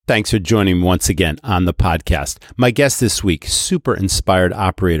Thanks for joining me once again on the podcast. My guest this week, super inspired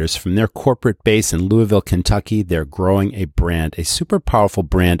operators from their corporate base in Louisville, Kentucky. They're growing a brand, a super powerful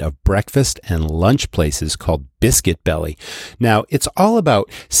brand of breakfast and lunch places called Biscuit Belly. Now, it's all about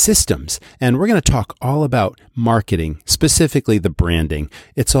systems, and we're going to talk all about marketing, specifically the branding.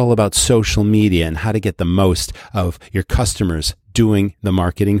 It's all about social media and how to get the most of your customers doing the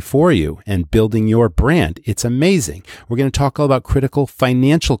marketing for you and building your brand. It's amazing. We're going to talk all about critical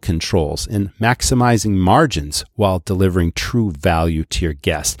financial controls and maximizing margins while delivering true value to your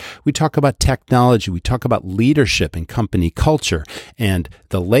guests. We talk about technology. We talk about leadership and company culture and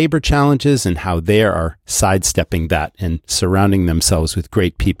the labor challenges and how they are sidestepping that and surrounding themselves with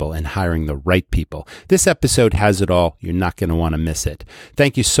great people and hiring the right people. This episode has it all. You're not going to want to miss it.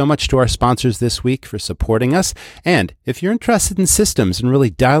 Thank you so much to our sponsors this week for supporting us. And if you're interested in systems and really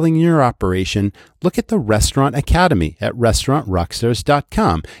dialing in your operation, look at the Restaurant Academy at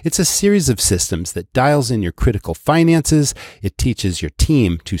restaurantrockstars.com. It's a series of systems that dials in your critical finances. It teaches your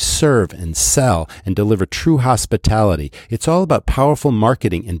team to serve and sell and deliver true hospitality. It's all about powerful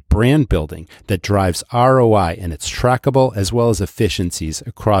marketing and brand building that drives ROI, and it's trackable as well as efficiencies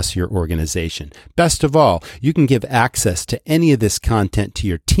across your organization. Best of all, you can give access to any of this content to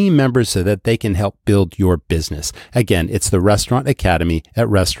your team members so that they can help build your business. Again, it's the Restaurant Academy at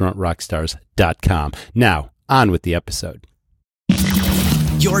restaurantrockstars.com. Now, on with the episode.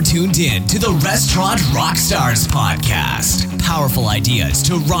 You're tuned in to the Restaurant Rockstars podcast. Powerful ideas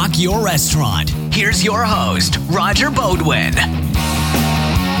to rock your restaurant. Here's your host, Roger Bodwin.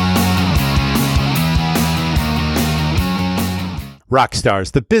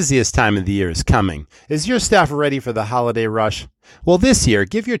 Rockstars, the busiest time of the year is coming. Is your staff ready for the holiday rush? Well, this year,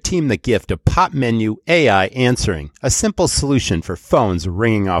 give your team the gift of Pop Menu AI Answering, a simple solution for phones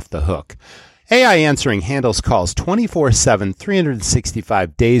ringing off the hook. AI Answering handles calls 24/7,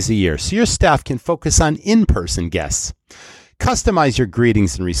 365 days a year, so your staff can focus on in-person guests. Customize your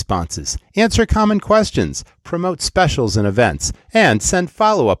greetings and responses, answer common questions, promote specials and events, and send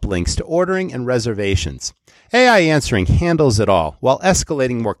follow-up links to ordering and reservations. AI Answering handles it all while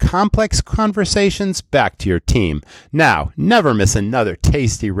escalating more complex conversations back to your team. Now, never miss another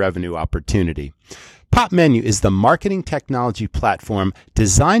tasty revenue opportunity. Pop Menu is the marketing technology platform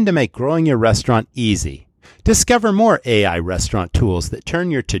designed to make growing your restaurant easy. Discover more AI restaurant tools that turn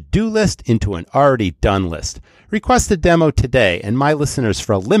your to-do list into an already done list. Request a demo today, and my listeners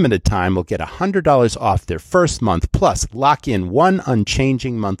for a limited time will get $100 off their first month, plus lock in one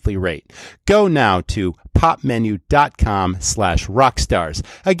unchanging monthly rate. Go now to popmenu.com/rockstars.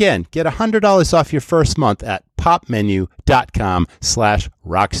 Again, get $100 off your first month at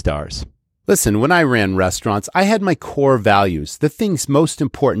popmenu.com/rockstars. Listen, when I ran restaurants, I had my core values, the things most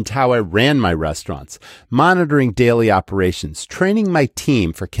important to how I ran my restaurants: monitoring daily operations, training my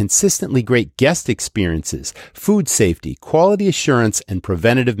team for consistently great guest experiences, food safety, quality assurance, and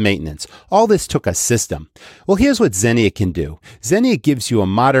preventative maintenance. All this took a system. Well, here's what Xenia can do. Xenia gives you a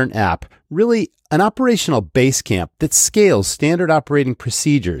modern app, really an operational base camp that scales standard operating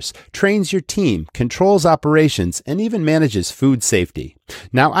procedures, trains your team, controls operations, and even manages food safety.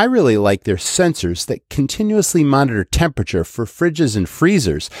 Now, I really like their sensors that continuously monitor temperature for fridges and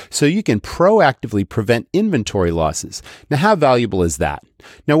freezers so you can proactively prevent inventory losses. Now, how valuable is that?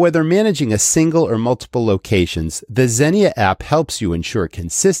 Now, whether managing a single or multiple locations, the Xenia app helps you ensure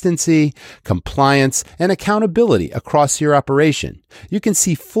consistency, compliance, and accountability across your operation. You can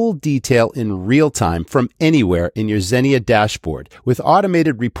see full detail in real time from anywhere in your Xenia dashboard with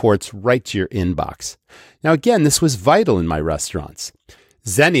automated reports right to your inbox. Now, again, this was vital in my restaurants.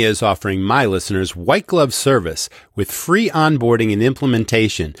 Xenia is offering my listeners white glove service with free onboarding and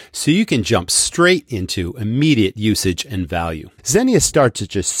implementation so you can jump straight into immediate usage and value. Xenia starts at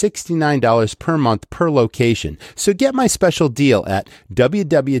just $69 per month per location. So get my special deal at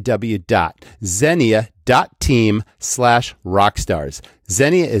www.xenia.team/rockstars.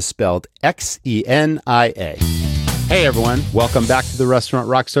 Xenia is spelled Xenia. Hey everyone, welcome back to the Restaurant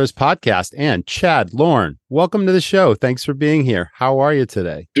Rockstars podcast. And Chad, Lauren, welcome to the show. Thanks for being here. How are you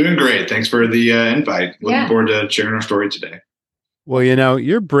today? Doing great. Thanks for the invite. Looking forward to sharing our story today. Well, you know,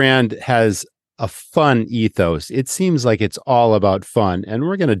 your brand has a fun ethos. It seems like it's all about fun, and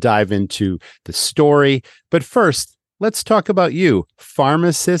we're going to dive into the story. But first, let's talk about you,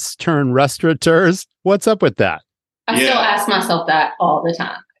 pharmacists turned restaurateurs. What's up with that? I still ask myself that all the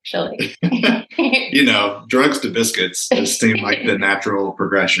time. Actually, you know, drugs to biscuits just seem like the natural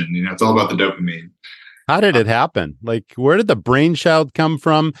progression. You know, it's all about the dopamine. How did it happen? Like, where did the brainchild come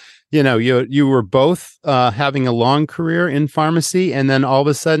from? You were both having a long career in pharmacy, and then all of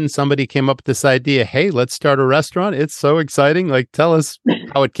a sudden somebody came up with this idea, hey, let's start a restaurant. It's so exciting. Like, tell us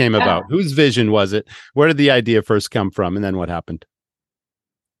how it came about. Whose vision was it? Where did the idea first come from? And then what happened?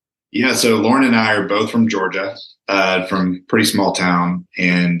 Yeah, so Lauren and I are both from Georgia, from pretty small town.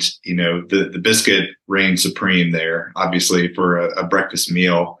 And, the biscuit reigned supreme there, obviously, for a breakfast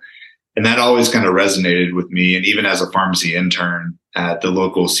meal. And that always kind of resonated with me. And even as a pharmacy intern at the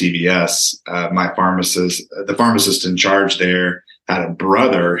local CVS, the pharmacist in charge there had a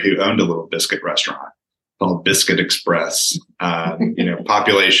brother who owned a little biscuit restaurant called Biscuit Express,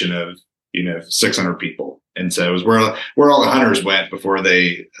 population of, 600 people. And so it was where all the hunters went before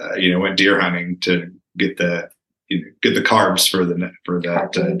they, went deer hunting to get the carbs for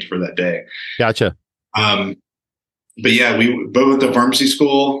that day. Gotcha. But yeah, we both went to pharmacy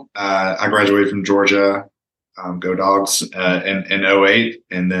school. I graduated from Georgia, go Dogs, in 2008.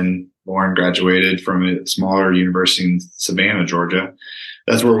 And then Lauren graduated from a smaller university in Savannah, Georgia.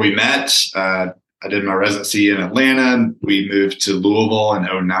 That's where we met. I did my residency in Atlanta. We moved to Louisville in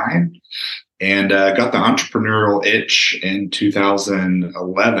 2009 and got the entrepreneurial itch in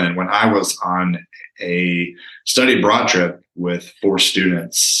 2011 when I was on a study abroad trip with 4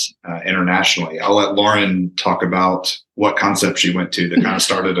 students internationally. I'll let Lauren talk about what concept she went to that kind of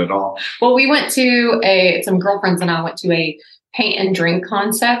started it all. Well, we went to some girlfriends and I went to a paint and drink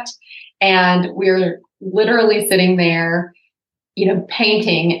concept, and we were literally sitting there,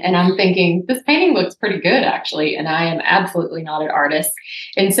 painting. And I'm thinking, this painting looks pretty good, actually. And I am absolutely not an artist.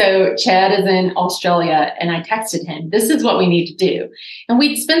 And so Chad is in Australia, and I texted him, this is what we need to do. And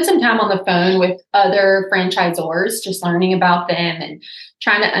we'd spend some time on the phone with other franchisors, just learning about them and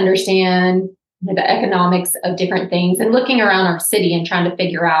trying to understand the economics of different things and looking around our city and trying to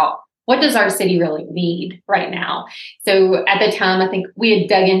figure out, what does our city really need right now? So at the time, I think we had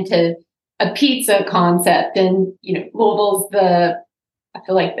dug into a pizza concept, and Louisville's I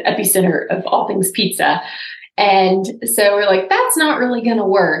feel like the epicenter of all things pizza. And so we're like, that's not really going to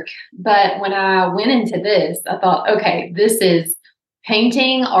work. But when I went into this, I thought, okay, this is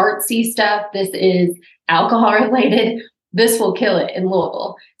painting, artsy stuff. This is alcohol related. This will kill it in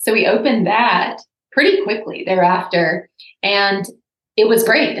Louisville. So we opened that pretty quickly thereafter. And it was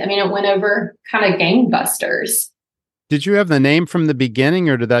great. I mean, it went over kind of gangbusters. Did you have the name from the beginning,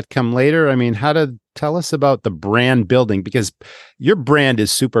 or did that come later? I mean, tell us about the brand building, because your brand is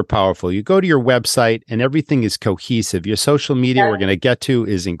super powerful. You go to your website and everything is cohesive. Your social media, we're going to get to,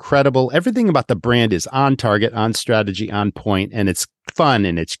 is incredible. Everything about the brand is on target, on strategy, on point, and it's fun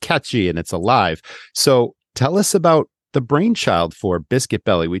and it's catchy and it's alive. So tell us about the brainchild for Biscuit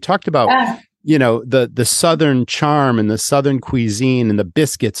Belly. We talked about, the Southern charm and the Southern cuisine and the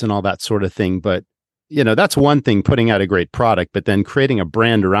biscuits and all that sort of thing. But that's one thing, putting out a great product, but then creating a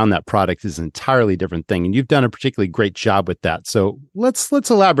brand around that product is an entirely different thing. And you've done a particularly great job with that. So let's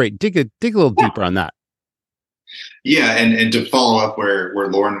elaborate, dig a little deeper on that. Yeah. And to follow up where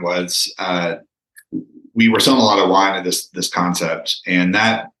Lauren was, we were selling a lot of wine at this concept. And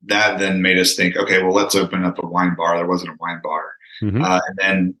that then made us think, okay, well, let's open up a wine bar. There wasn't a wine bar. Mm-hmm. And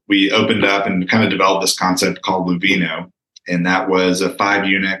then we opened up and kind of developed this concept called Luvino. And that was a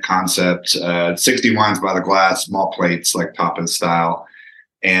 5-unit concept, 60 wines by the glass, small plates, like tapas style.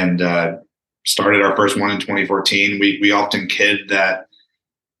 And started our first one in 2014. We often kid that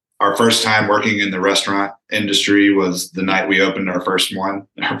our first time working in the restaurant industry was the night we opened our first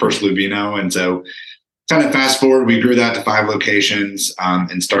Luvino. And so kind of fast forward, we grew that to 5 locations,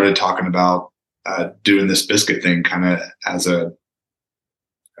 and started talking about doing this biscuit thing kind of as a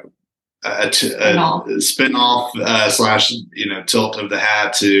spin-off slash tilt of the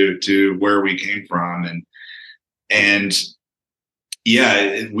hat to where we came from. And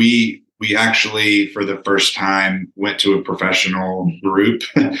yeah, we actually for the first time went to a professional group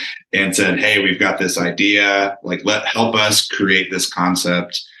and said, hey, we've got this idea, like help us create this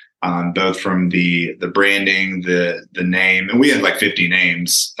concept, both from the branding, the name, and we had like 50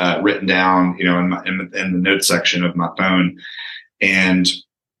 names written down in the notes section of my phone. And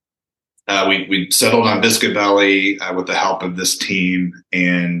we settled on Biscuit Belly with the help of this team,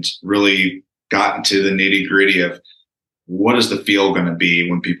 and really got into the nitty gritty of what is the feel going to be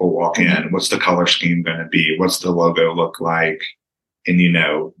when people walk in? What's the color scheme going to be? What's the logo look like? And,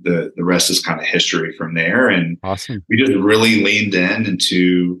 the rest is kind of history from there. And awesome. We just really leaned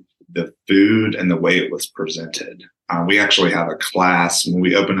into the food and the way it was presented. We actually have a class when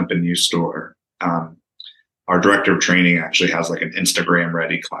we open up a new store. Our director of training actually has like an Instagram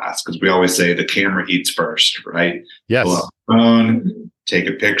ready class, because we always say the camera eats first, right? Yes. Pull out the phone, take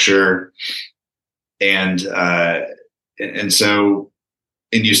a picture. And, and so,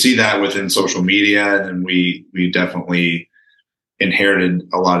 and you see that within social media, and then we definitely inherited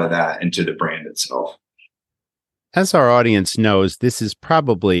a lot of that into the brand itself. As our audience knows, this is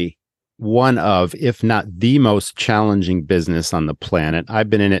probably one of, if not the most challenging business on the planet. I've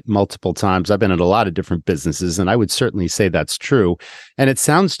been in it multiple times. I've been at a lot of different businesses, and I would certainly say that's true. And it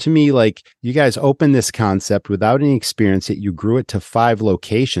sounds to me like you guys opened this concept without any experience, yet you grew it to 5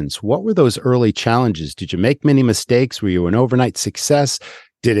 locations. What were those early challenges? Did you make many mistakes? Were you an overnight success?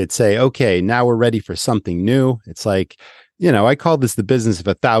 Did it say, okay, now we're ready for something new? It's like, I call this the business of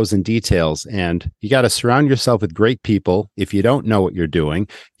 1,000 details, and you got to surround yourself with great people. If you don't know what you're doing,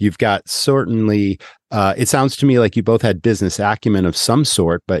 you've got certainly, it sounds to me like you both had business acumen of some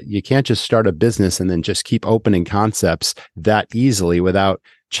sort, but you can't just start a business and then just keep opening concepts that easily without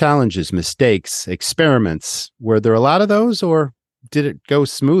challenges, mistakes, experiments. Were there a lot of those, or did it go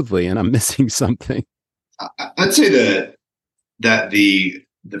smoothly and I'm missing something? I'd say that the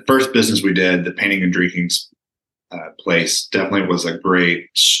first business we did, the painting and drinking place, definitely was a great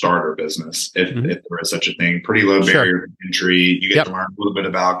starter business, if there is such a thing. Pretty low barrier to entry. You get to learn a little bit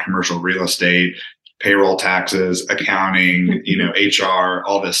about commercial real estate, payroll, taxes, accounting, HR,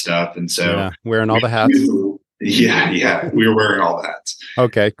 all this stuff. And so wearing all the hats. We were wearing all that.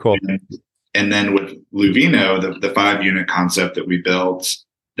 Okay, cool. And then with Luvino, the 5-unit concept that we built,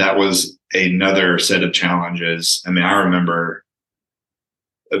 that was another set of challenges. I mean, I remember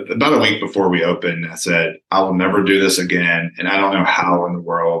about a week before we opened, I said, I will never do this again. And I don't know how in the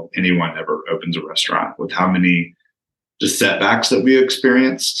world anyone ever opens a restaurant with how many just setbacks that we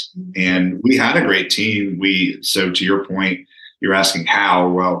experienced. And we had a great team. So to your point, you're asking how.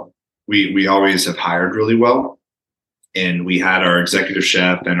 Well, we always have hired really well. And we had our executive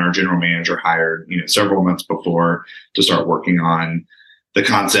chef and our general manager hired, several months before to start working on the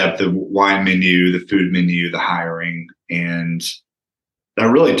concept, the wine menu, the food menu, the hiring. And that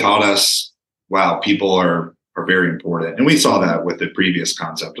really taught us, wow, people are very important. And we saw that with the previous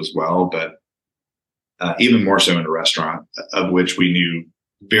concept as well, but even more so in a restaurant, of which we knew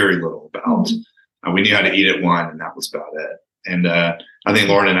very little about. We knew how to eat at one, and that was about it. And I think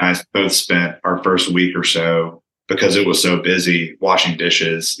Lauren and I both spent our first week or so, because it was so busy, washing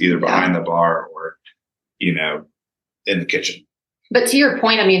dishes, either behind the bar or, in the kitchen. But to your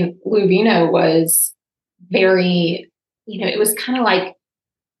point, I mean, Luvino was very, it was kind of like,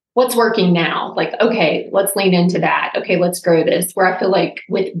 what's working now? Like, okay, let's lean into that. Okay, let's grow this. Where I feel like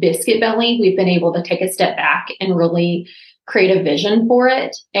with Biscuit Belly, we've been able to take a step back and really create a vision for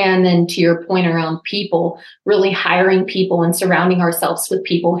it. And then to your point around people, really hiring people and surrounding ourselves with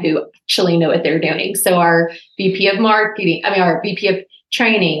people who actually know what they're doing. So our VP of marketing, our VP of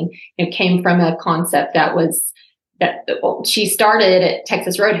training, came from a concept that she started at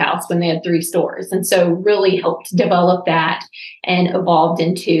Texas Roadhouse when they had 3 stores. And so really helped develop that and evolved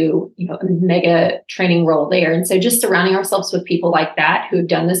into, a mega training role there. And so just surrounding ourselves with people like that who have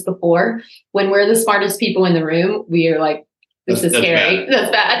done this before. When we're the smartest people in the room, we are like, this is scary.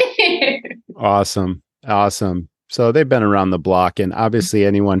 That's bad. Awesome. So they've been around the block, and obviously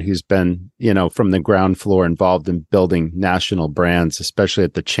anyone who's been, from the ground floor involved in building national brands, especially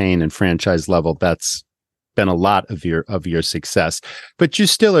at the chain and franchise level, that's been a lot of your success. But you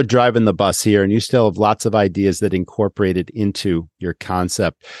still are driving the bus here, and you still have lots of ideas that incorporated into your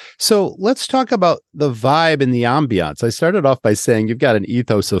concept. So let's talk about the vibe and the ambiance. I started off by saying you've got an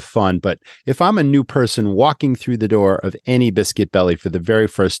ethos of fun, but if I'm a new person walking through the door of any Biscuit Belly for the very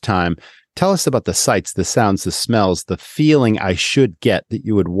first time, tell us about the sights, the sounds, the smells, the feeling I should get that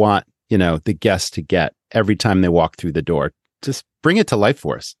you would want, the guests to get every time they walk through the door. Just bring it to life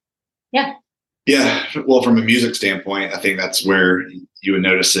for us. Yeah. Well, from a music standpoint, I think that's where you would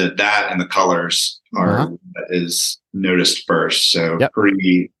notice it. That and the colors is noticed first. So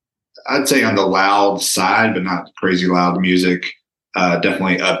pretty, I'd say on the loud side, but not crazy loud music.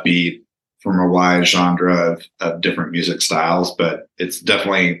 Definitely upbeat from a wide genre of different music styles, but it's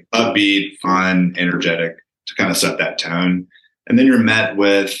definitely upbeat, fun, energetic to kind of set that tone. And then you're met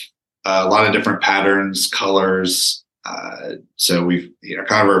with a lot of different patterns, colors. So we've,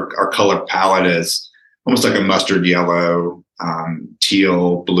 kind of our color palette is almost like a mustard yellow,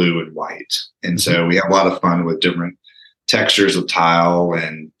 teal, blue, and white. And so we have a lot of fun with different textures of tile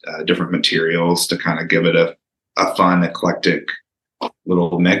and different materials to kind of give it a fun, eclectic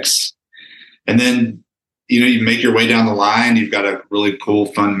little mix. And then, you make your way down the line. You've got a really cool,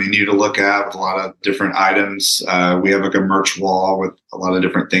 fun menu to look at with a lot of different items. We have like a merch wall with a lot of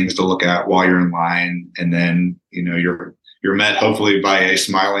different things to look at while you're in line. And then, you're met hopefully by a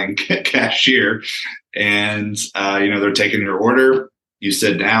smiling cashier, and, they're taking your order. you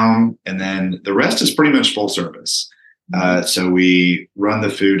sit down, and then the rest is pretty much full service. So we run the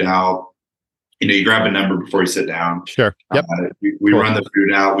food out. You grab a number before you sit down. Sure. Yep. We run the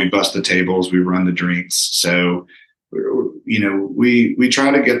food out. We bust the tables. We run the drinks. So, we try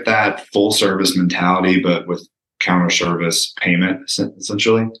to get that full service mentality, but with counter service payment,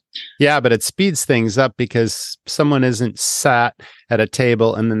 essentially. Yeah, but it speeds things up because someone isn't sat at a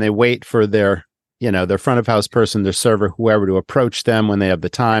table and then they wait for their front of house person, their server, whoever, to approach them when they have the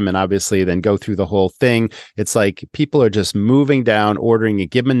time, and obviously then go through the whole thing. It's like people are just moving down, ordering a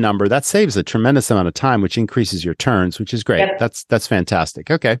given number. That saves a tremendous amount of time, which increases your turns, which is great. Yep. That's fantastic.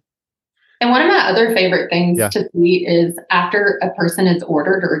 Okay. And one of my other favorite things to see is after a person is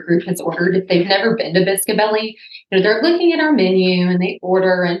ordered or a group has ordered, if they've never been to Biscuit Belly, they're looking at our menu and they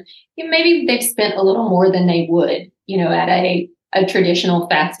order, and maybe they've spent a little more than they would, at a traditional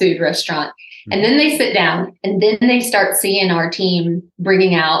fast food restaurant. And then they sit down and then they start seeing our team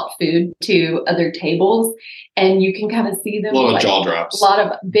bringing out food to other tables, and you can kind of see them. A lot of jaw drops. A lot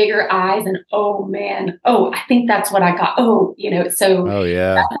of bigger eyes and, oh man, I think that's what I got. So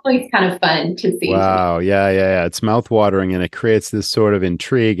that's always kind of fun to see. Wow. Yeah. It's mouthwatering, and it creates this sort of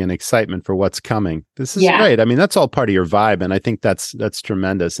intrigue and excitement for what's coming. This is great. I mean, that's all part of your vibe, and I think that's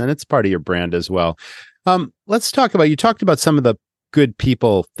tremendous, and it's part of your brand as well. Let's talk about, you talked about some of the good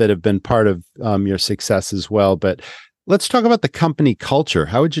people that have been part of your success as well, but let's talk about the company culture.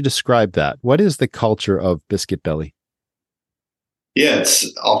 How would you describe that? What is the culture of Biscuit Belly? Yeah, it's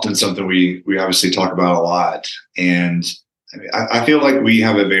often something we obviously talk about a lot. And I feel like we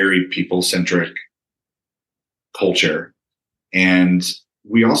have a very people-centric culture. And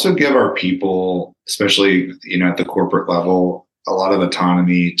we also give our people, especially, at the corporate level, a lot of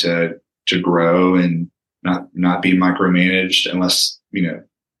autonomy to grow and not be micromanaged unless,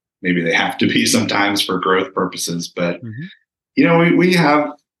 maybe they have to be sometimes for growth purposes. But, we have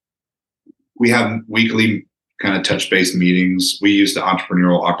weekly kind of touch base meetings. We use the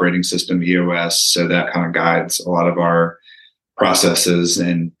entrepreneurial operating system, EOS. So that kind of guides a lot of our processes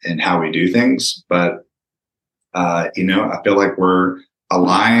and how we do things. But, I feel like we're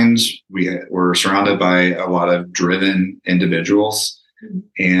aligned. We're surrounded by a lot of driven individuals,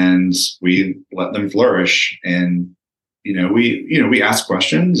 and we let them flourish. And, we ask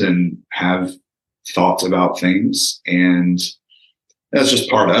questions and have thoughts about things, and that's just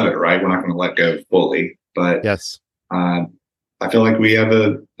part of it, right? We're not going to let go fully, but yes, I feel like we have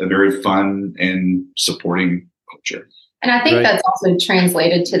a very fun and supporting culture. And I think that's also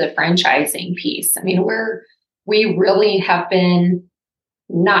translated to the franchising piece. I mean, we really have been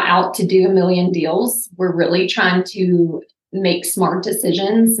not out to do a million deals. We're really trying to make smart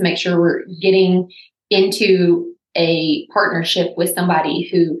decisions, make sure we're getting into a partnership with somebody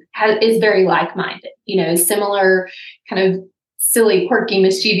who is very like-minded, similar kind of silly, quirky,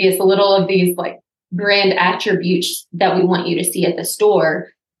 mischievous, a little of these like brand attributes that we want you to see at the store.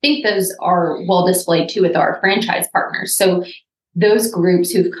 I think those are well displayed too with our franchise partners. So those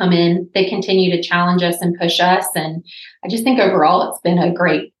groups who've come in, they continue to challenge us and push us. And I just think overall it's been a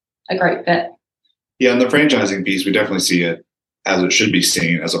great fit. Yeah, and the franchising piece, we definitely see it as it should be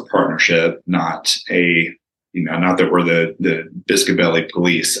seen, as a partnership, not not that we're the Biscuit Belly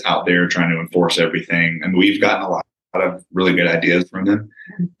police out there trying to enforce everything. And we've gotten a lot of really good ideas from them.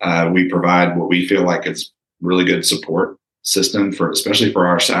 We provide what we feel like is really good support system especially for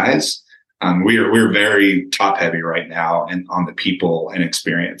our size. We're very top heavy right now and on the people and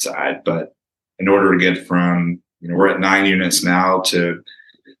experience side, but in order to get from, we're at 9 units now to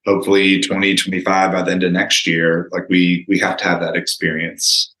hopefully 20, 25 by the end of next year, like we have to have that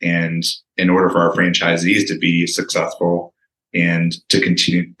experience. And in order for our franchisees to be successful and to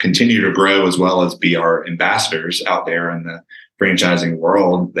continue to grow as well as be our ambassadors out there in the franchising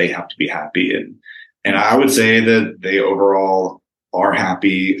world, they have to be happy. And I would say that they overall are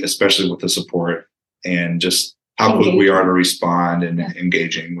happy, especially with the support and just how quick we are to respond and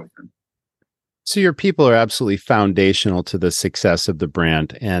engaging with them. So your people are absolutely foundational to the success of the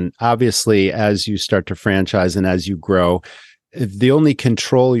brand. And obviously, as you start to franchise and as you grow, the only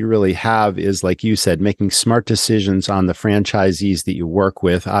control you really have is, like you said, making smart decisions on the franchisees that you work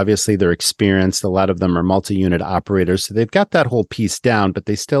with. Obviously, they're experienced. A lot of them are multi-unit operators. So they've got that whole piece down, but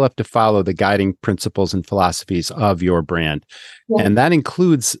they still have to follow the guiding principles and philosophies of your brand. Yeah. And that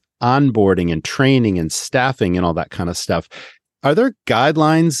includes onboarding and training and staffing and all that kind of stuff. Are there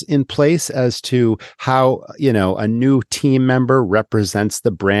guidelines in place as to how, a new team member represents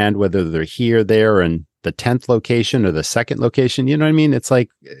the brand, whether they're here, there, and the 10th location or the second location? You know what I mean? It's like,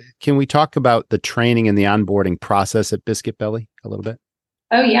 can we talk about the training and the onboarding process at Biscuit Belly a little bit?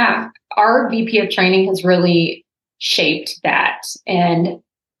 Oh, yeah. Our VP of training has really shaped that. And,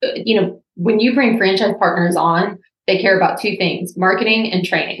 when you bring franchise partners on, they care about two things, marketing and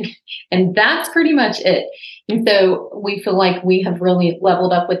training. And that's pretty much it. And so we feel like we have really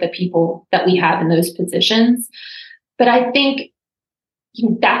leveled up with the people that we have in those positions. But I think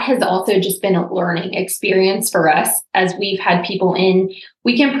that has also just been a learning experience for us as we've had people in.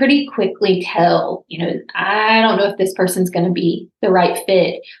 We can pretty quickly tell, I don't know if this person's going to be the right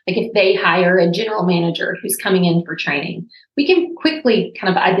fit. Like if they hire a general manager who's coming in for training, we can quickly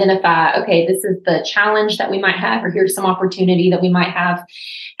kind of identify, okay, this is the challenge that we might have, or here's some opportunity that we might have.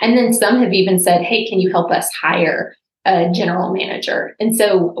 And then some have even said, hey, can you help us hire a general manager? And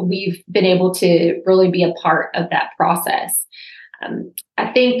so we've been able to really be a part of that process.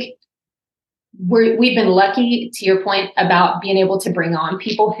 I think we've been lucky, to your point, about being able to bring on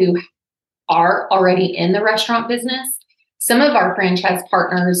people who are already in the restaurant business. Some of our franchise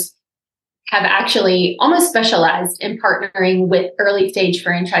partners have actually almost specialized in partnering with early stage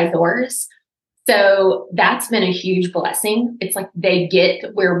franchisors. So that's been a huge blessing. It's like they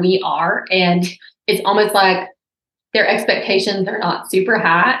get where we are, and it's almost like their expectations are not super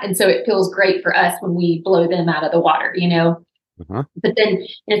high. And so it feels great for us when we blow them out of the water, Uh-huh. But then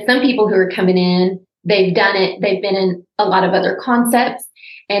some people who are coming in, they've done it. They've been in a lot of other concepts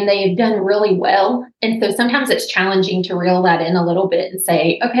and they've done really well. And so sometimes it's challenging to reel that in a little bit and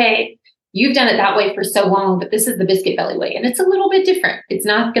say, okay, you've done it that way for so long, but this is the Biscuit Belly way. And it's a little bit different. It's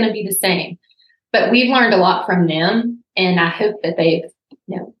not going to be the same. But we've learned a lot from them. And I hope that they've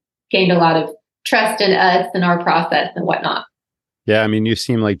gained a lot of trust in us and our process and whatnot. Yeah, I mean, you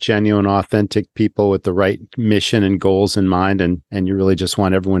seem like genuine, authentic people with the right mission and goals in mind, and you really just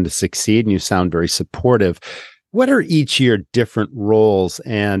want everyone to succeed, and you sound very supportive. What are each your different roles,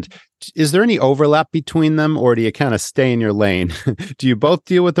 and is there any overlap between them, or do you kind of stay in your lane? Do you both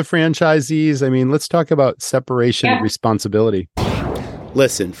deal with the franchisees? I mean, let's talk about separation of responsibility.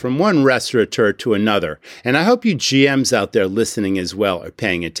 Listen, from one restaurateur to another, and I hope you GMs out there listening as well are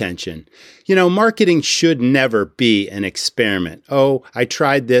paying attention. Marketing should never be an experiment. Oh, I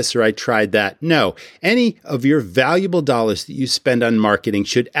tried this or I tried that. No, any of your valuable dollars that you spend on marketing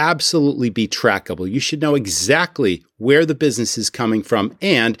should absolutely be trackable. You should know exactly where the business is coming from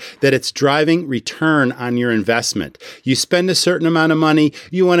and that it's driving return on your investment. You spend a certain amount of money,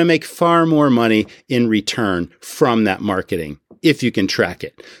 you want to make far more money in return from that marketing, if you can track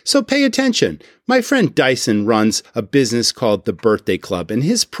it. So pay attention. My friend Dyson runs a business called the Birthday Club, and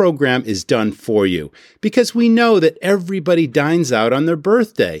his program is done for you because we know that everybody dines out on their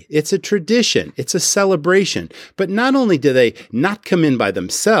birthday. It's a tradition. It's a celebration. But not only do they not come in by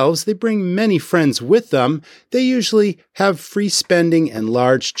themselves, they bring many friends with them. They usually have free spending and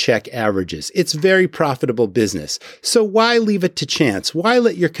large check averages. It's very profitable business. So why leave it to chance? Why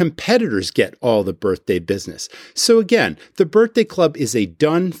let your competitors get all the birthday business? So again, the Birthday Club is a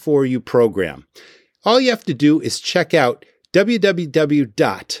done-for-you program. All you have to do is check out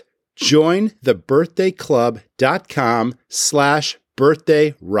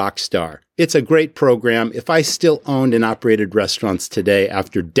www.jointhebirthdayclub.com/birthdayrockstar. It's a great program. If I still owned and operated restaurants today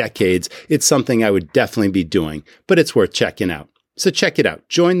after decades, it's something I would definitely be doing, but it's worth checking out. So check it out.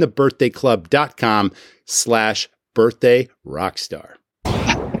 Jointhebirthdayclub.com/birthdayrockstar.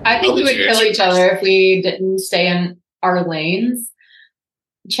 I think we would kill each other if we didn't stay in our lanes.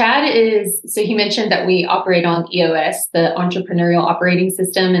 Chad he mentioned that we operate on EOS, the Entrepreneurial Operating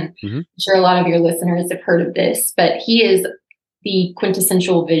System, and I'm sure a lot of your listeners have heard of this, but he is the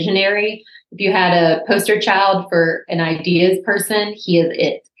quintessential visionary. If you had a poster child for an ideas person, he is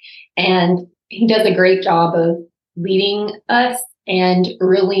it. And he does a great job of leading us and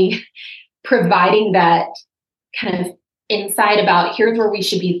really providing that kind of insight about here's where we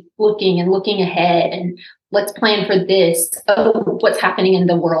should be looking and looking ahead, and let's plan for this. Oh, what's happening in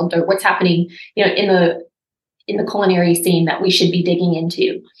the world, or what's happening, in the culinary scene that we should be digging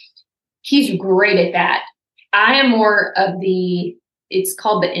into. He's great at that. I am more of it's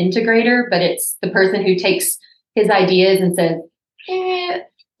called the integrator, but it's the person who takes his ideas and says,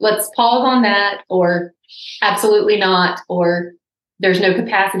 let's pause on that, or absolutely not, or there's no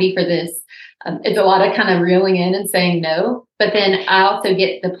capacity for this. It's a lot of kind of reeling in and saying no. But then I also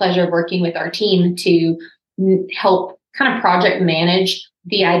get the pleasure of working with our team to help kind of project manage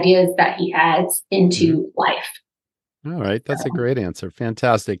the ideas that he has into life. All right. That's a great answer.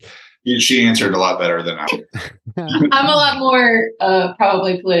 Fantastic. She answered a lot better than I did. I'm a lot more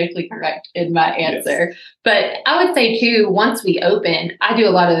probably politically correct in my answer. Yes. But I would say too, once we open, I do a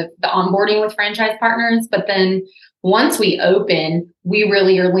lot of the onboarding with franchise partners, but then once we open, we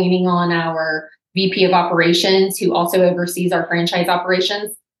really are leaning on our VP of operations, who also oversees our franchise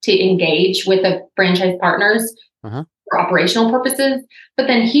operations, to engage with the franchise partners for operational purposes. But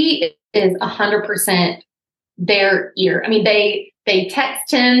then he is 100% their ear. I mean, they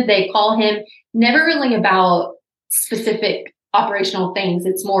text him, they call him, never really about specific operational things.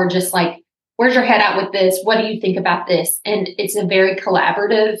 It's more just like, where's your head at with this? What do you think about this? And it's a very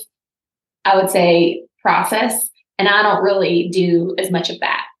collaborative, I would say, process. And I don't really do as much of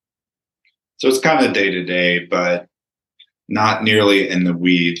that. So it's kind of day to day, but not nearly in the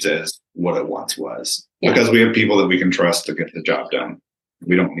weeds as what it once was. Yeah. Because we have people that we can trust to get the job done.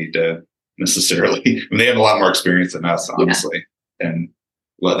 We don't need to necessarily, they have a lot more experience than us, honestly, and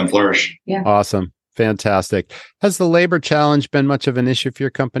let them flourish. Yeah. Awesome. Fantastic. Has the labor challenge been much of an issue for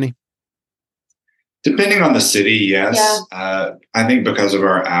your company? Depending on the city, yes. Yeah. I think because of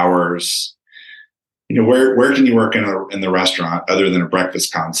our hours, where can you work in the restaurant other than a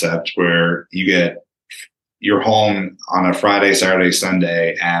breakfast concept where you're home on a Friday, Saturday,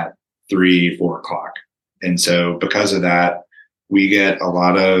 Sunday at 3-4 o'clock. And so because of that, we get a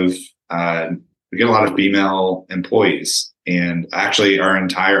lot of female employees, and actually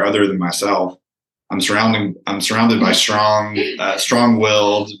other than myself, I'm surrounded by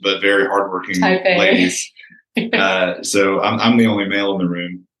strong-willed, but very hardworking ladies. So I'm the only male in the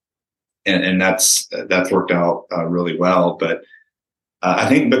room. And that's worked out really well. But I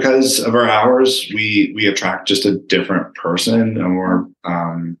think because of our hours, we attract just a different person, a more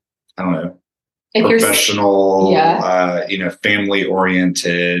I don't know, professional, family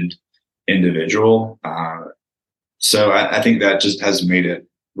oriented individual. So I think that just has made it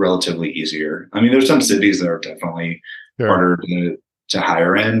relatively easier. I mean, there's some cities that are definitely harder to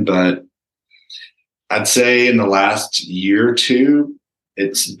hire in, but I'd say in the last year or two,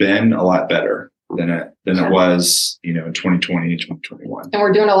 it's been a lot better than it was, in 2020, 2021. And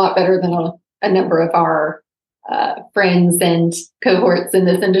we're doing a lot better than a number of our friends and cohorts in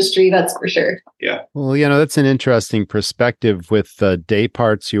this industry. That's for sure. Yeah. Well, that's an interesting perspective with the day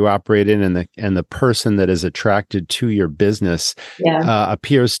parts you operate in, and the person that is attracted to your business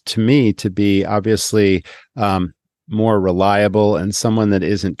appears to me to be obviously more reliable and someone that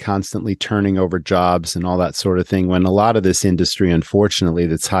isn't constantly turning over jobs and all that sort of thing. When a lot of this industry, unfortunately,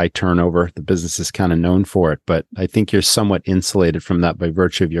 that's high turnover, the business is kind of known for it. But I think you're somewhat insulated from that by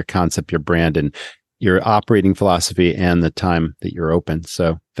virtue of your concept, your brand, and your operating philosophy and the time that you're open.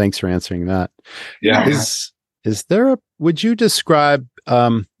 So thanks for answering that. Yeah. Would you describe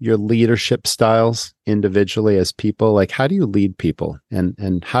your leadership styles individually as people? Like, how do you lead people,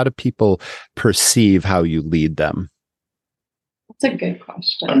 and how do people perceive how you lead them? That's a good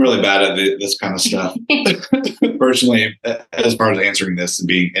question. I'm really bad at this kind of stuff personally, as far as answering this and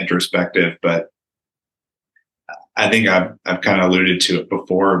being introspective, but I think I've kind of alluded to it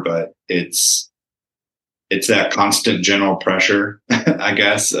before, but it's that constant general pressure, I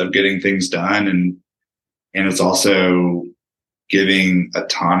guess, of getting things done. And it's also giving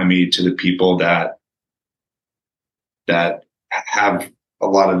autonomy to the people that have a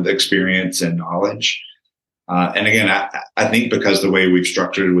lot of experience and knowledge. And again, I think because the way we've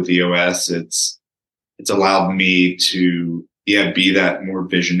structured it with EOS, it's allowed me to, be that more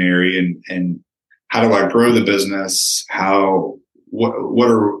visionary and how do I grow the business?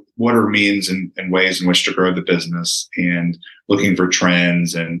 What are means and ways in which to grow the business, and looking for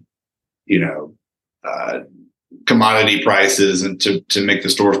trends and, commodity prices, and to make the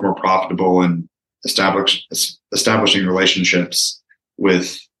stores more profitable, and establishing relationships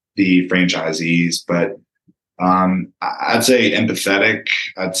with the franchisees. But I'd say empathetic.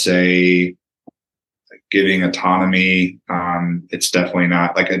 I'd say giving autonomy. It's definitely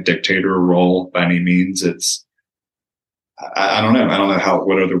not like a dictator role by any means. I don't know. I don't know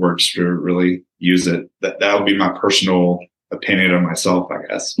what other words to really use it. That would be my personal opinion of myself, I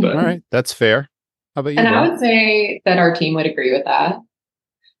guess. But all right, that's fair. How about you? And I would say that our team would agree with that.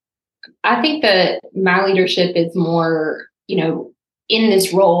 I think that my leadership is more, in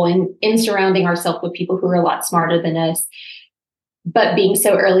this role and in surrounding ourselves with people who are a lot smarter than us. But being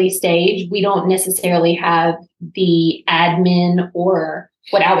so early stage, we don't necessarily have the admin or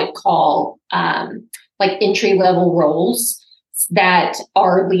what I would call like entry level roles that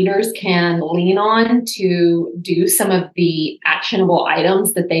our leaders can lean on to do some of the actionable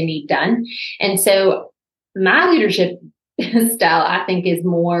items that they need done. And so my leadership style, I think, is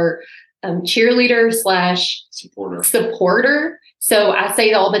more cheerleader / supporter. So I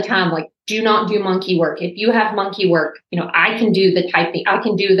say all the time, like, do not do monkey work. If you have monkey work, I can do the typing. I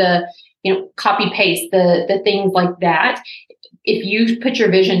can do the, copy paste, the things like that. If you put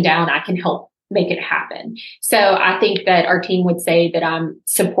your vision down, I can help make it happen. So I think that our team would say that I'm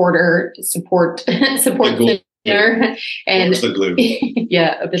support the glue. And the glue.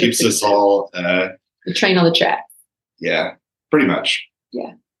 Yeah. Keeps us all the train on the track. Yeah, pretty much.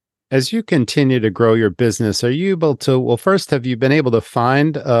 Yeah. As you continue to grow your business, are you able to, well, first, have you been able to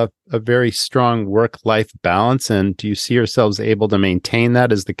find a very strong work-life balance? And do you see yourselves able to maintain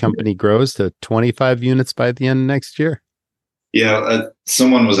that as the company grows to 25 units by the end of next year? Yeah,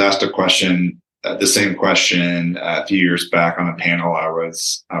 someone was asked a question, the same question a few years back on a panel I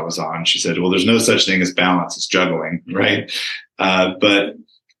was on. She said, "Well, there's no such thing as balance; it's juggling, right?" But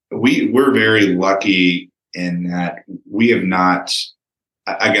we're very lucky in that we have not.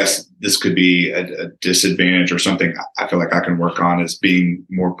 I guess this could be a disadvantage or something I feel like I can work on, is being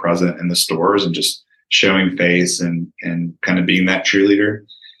more present in the stores and just showing face and kind of being that cheerleader.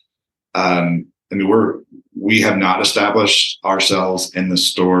 I mean, we have not established ourselves in the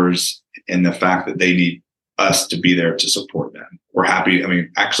stores in the fact that they need us to be there to support them. We're happy. I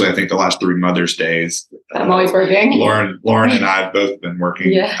mean, actually, I think the last 3 Mother's Days, I'm always working. Lauren and I have both been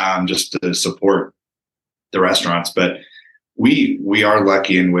working just to support the restaurants. But we are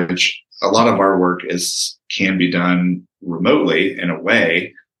lucky in which a lot of our work can be done remotely in a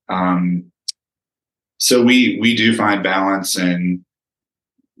way. So we do find balance in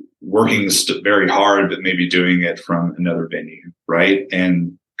working very hard, but maybe doing it from another venue, right?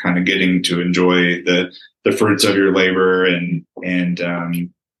 And kind of getting to enjoy the fruits of your labor and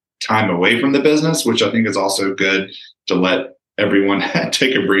time away from the business, which I think is also good to let everyone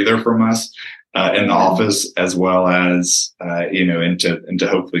take a breather from us in the office, as well as and to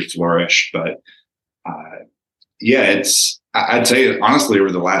hopefully flourish. But I'd say honestly,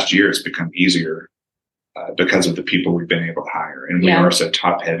 over the last year, it's become easier because of the people we've been able to hire, and we are so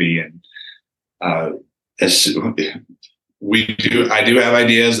top heavy. And I do have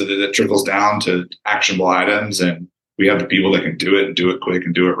ideas that it trickles down to actionable items, and we have the people that can do it and do it quick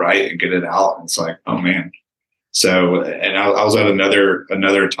and do it right and get it out. And it's like, oh man. So, and I was at another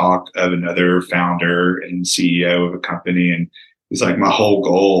talk of another founder and CEO of a company, and he's like, my whole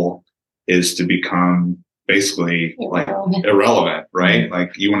goal is to become basically like irrelevant, right?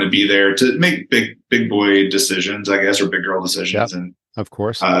 Like you want to be there to make big boy decisions, I guess, or big girl decisions. Yep, and of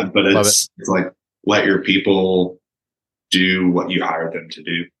course, but it's like, let your people do what you hired them to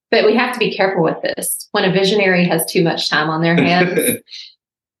do. But we have to be careful with this. When a visionary has too much time on their hands, it's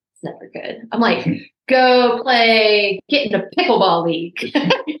never good. I'm like, go play, get in a pickleball league,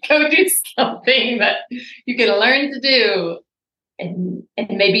 go do something that you can learn to do, and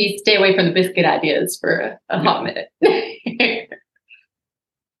maybe stay away from the biscuit ideas for a hot minute.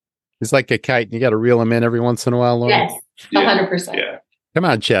 It's like a kite. You got to reel them in every once in a while, Lauren. Yes, 100%. Yeah. Come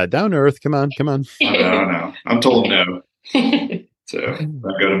on, Chad, down to earth. Come on. No. I'm told no. So I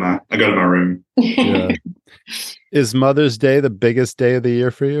go to my room. Yeah. Is Mother's Day the biggest day of the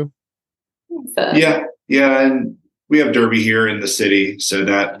year for you? Yeah, and we have Derby here in the city, so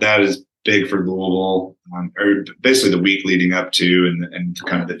that is big for Louisville, or basically the week leading up to and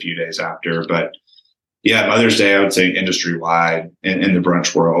kind of the few days after. But yeah, Mother's Day, I would say industry wide in the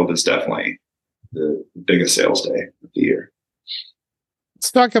brunch world is definitely the biggest sales day of the year.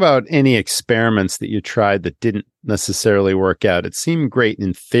 Let's talk about any experiments that you tried that didn't necessarily work out. It seemed great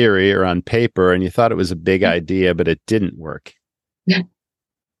in theory or on paper, and you thought it was a big idea, but it didn't work. Yeah.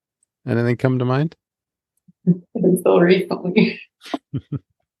 Anything come to mind? So recently.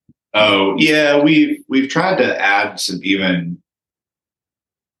 Oh yeah, we've tried to add some even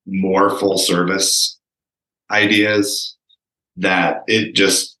more full service ideas that it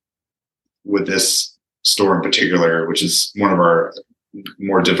just, with this store in particular, which is one of our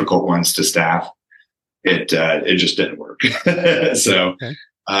more difficult ones to staff, it just didn't work. So, okay.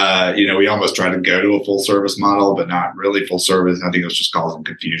 We almost tried to go to a full service model, but not really full service. I think it was just causing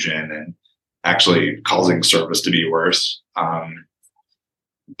confusion and actually causing service to be worse.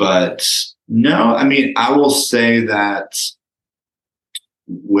 But no, I mean, I will say that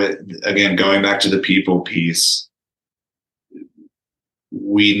again, going back to the people piece,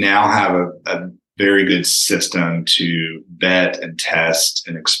 we now have a very good system to vet and test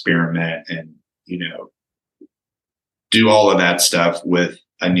and experiment and, do all of that stuff with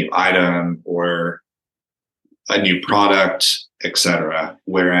a new item or a new product, etc.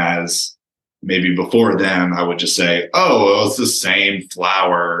 Whereas maybe before then, I would just say, oh, well, it's the same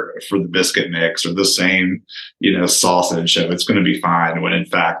flour for the biscuit mix or the same, sausage, so it's going to be fine. When in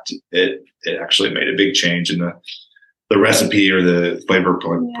fact, it actually made a big change in the recipe or the flavor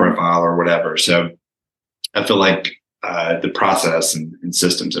profile or whatever. So I feel like the process and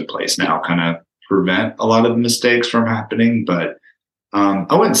systems in place now kind of prevent a lot of mistakes from happening. But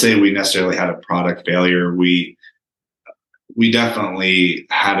I wouldn't say we necessarily had a product failure. We definitely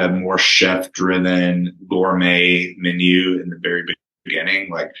had a more chef-driven gourmet menu in the very beginning,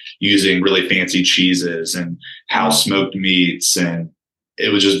 like using really fancy cheeses and house smoked meats. And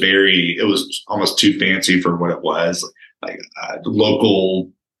it was just it was almost too fancy for what it was. Like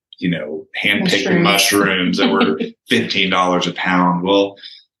local, hand-picked mushrooms that were $15 a pound. Well,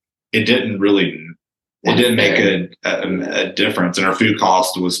 it didn't make a difference, and our food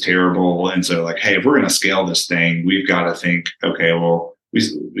cost was terrible. And so like, hey, if we're going to scale this thing, we've got to think, okay, well, we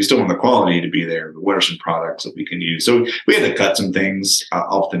still want the quality to be there, but what are some products that we can use? So we had to cut some things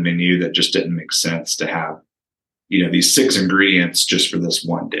off the menu that just didn't make sense to have, these 6 ingredients just for this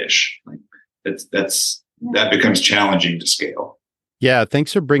one dish. Like that becomes challenging to scale. Yeah,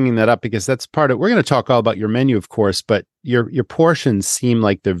 thanks for bringing that up, because that's part of, we're going to talk all about your menu, of course, but your portions seem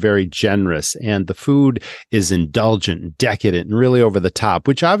like they're very generous, and the food is indulgent and decadent and really over the top,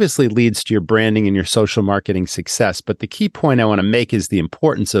 which obviously leads to your branding and your social marketing success. But the key point I want to make is the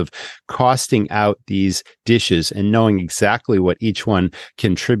importance of costing out these dishes and knowing exactly what each one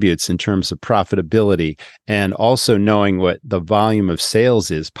contributes in terms of profitability, and also knowing what the volume of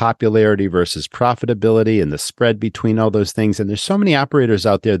sales is, popularity versus profitability, and the spread between all those things. And there's so many operators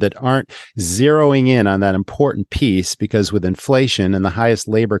out there that aren't zeroing in on that important piece, because with inflation and the highest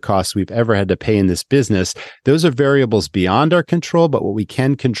labor costs we've ever had to pay in this business, those are variables beyond our control. But what we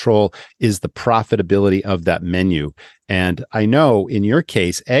can control is the profitability of that menu. And I know in your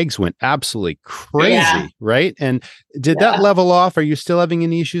case, eggs went absolutely crazy, right? And did that level off? Are you still having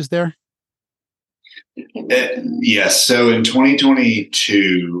any issues there? Yes. So in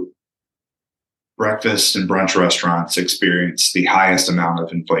 2022, breakfast and brunch restaurants experienced the highest amount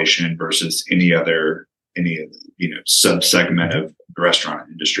of inflation versus any sub-segment of the restaurant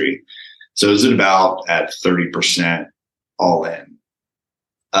industry. So is it about at 30% all in?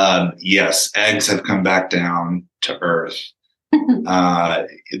 Yes, eggs have come back down to earth.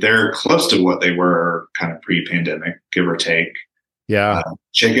 They're close to what they were kind of pre-pandemic, give or take. Yeah.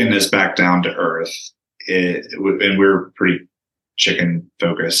 Chicken is back down to earth. And we're pretty chicken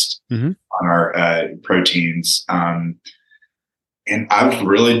focused on our proteins. And I've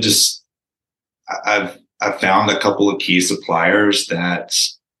really I've found a couple of key suppliers that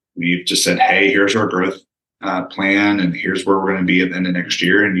we've just said, hey, here's our growth plan, and here's where we're going to be at the end of next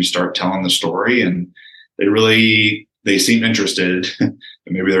year. And you start telling the story, and they seem interested.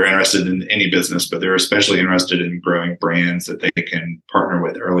 Maybe they're interested in any business, but they're especially interested in growing brands that they can partner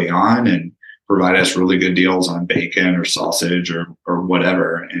with early on and provide us really good deals on bacon or sausage or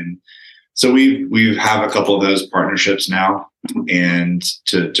whatever. And so we have a couple of those partnerships now, and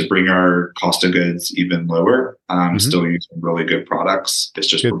to bring our cost of goods even lower, still using really good products. It's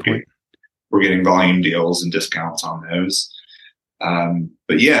just we're getting volume deals and discounts on those.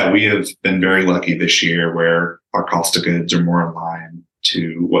 But yeah, we have been very lucky this year where our cost of goods are more in line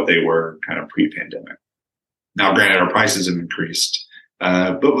to what they were kind of pre-pandemic. Now, granted, our prices have increased,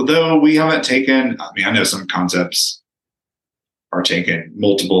 but though we haven't taken, I know some concepts are taking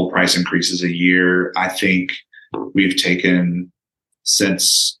multiple price increases a year. I think we've taken,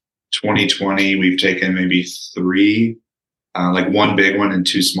 since 2020, we've taken maybe 3, like 1 big one and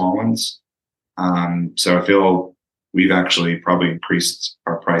 2 small ones. So I feel we've actually probably increased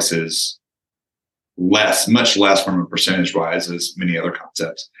our prices much less from a percentage wise as many other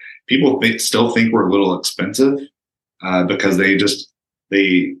concepts. People still think we're a little expensive because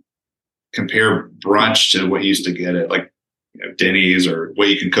they compare brunch to what you used to get at like Denny's or what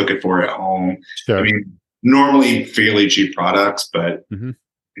you can cook it for at home. Sure. I mean, normally fairly cheap products, but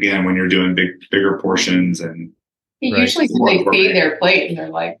again, when you're doing bigger portions and usually they see their plate and they're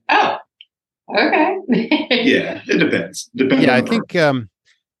like, oh, okay. Yeah, it depends. Yeah, I think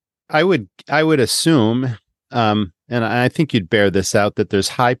I would assume, and I think you'd bear this out, that there's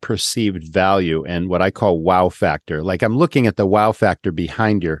high perceived value and what I call wow factor. Like I'm looking at the wow factor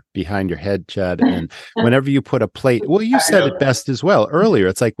behind your head, Chad. And whenever you put a plate, well, you said it best as well earlier.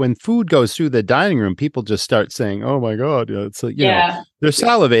 It's like when food goes through the dining room, people just start saying, "Oh my God!" It's like, know, they're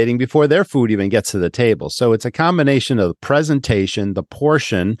salivating before their food even gets to the table. So it's a combination of the presentation, the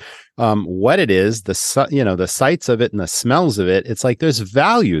portion, what it is, the sights of it and the smells of it. It's like there's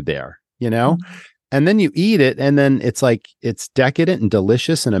value there, And then you eat it, and then it's like it's decadent and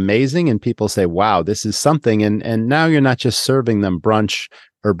delicious and amazing, and people say, "Wow, this is something." And now you're not just serving them brunch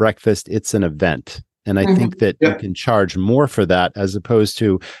or breakfast; it's an event. And I think that you can charge more for that as opposed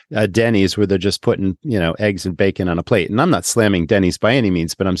to Denny's, where they're just putting eggs and bacon on a plate. And I'm not slamming Denny's by any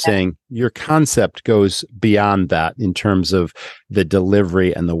means, but I'm saying your concept goes beyond that in terms of the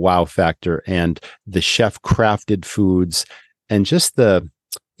delivery and the wow factor and the chef crafted foods and just the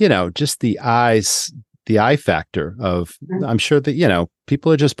eye factor of, I'm sure that,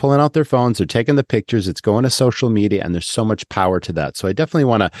 People are just pulling out their phones, they're taking the pictures, it's going to social media, and there's so much power to that. So I definitely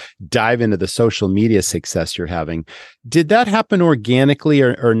want to dive into the social media success you're having. Did that happen organically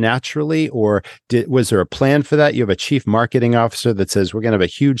or naturally, or was there a plan for that? You have a chief marketing officer that says, we're going to have a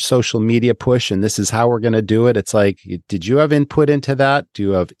huge social media push and this is how we're going to do it. It's like, did you have input into that? Do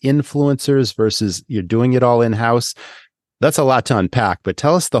you have influencers versus you're doing it all in-house? That's a lot to unpack, but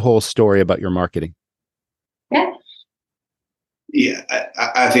tell us the whole story about your marketing. Yeah. Yeah,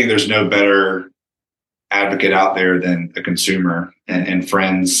 I think there's no better advocate out there than a consumer and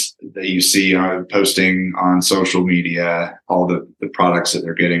friends that you see posting on social media, all the products that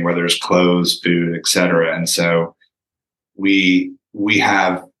they're getting, whether it's clothes, food, et cetera. And so we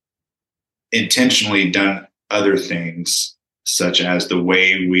have intentionally done other things, such as the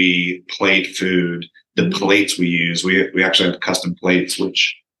way we plate food, the plates we use. We actually have custom plates,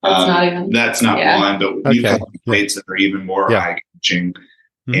 which that's not one, but we have custom plates that are even more eye-catching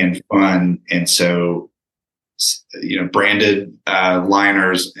and fun. And so, branded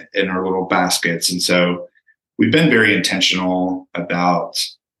liners in our little baskets. And so we've been very intentional about,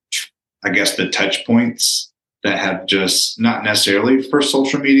 I guess, the touch points that have just not necessarily for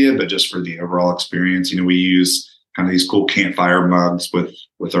social media, but just for the overall experience. We use kind of these cool campfire mugs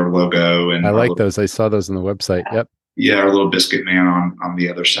with our logo. And I like those. I saw those on the website. Yep. Yeah, our little biscuit man on the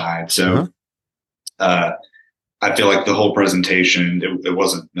other side. So I feel like the whole presentation, it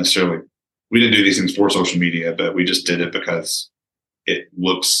wasn't necessarily, we didn't do these things for social media, but we just did it because it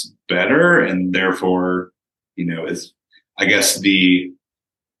looks better. And therefore, is, I guess, the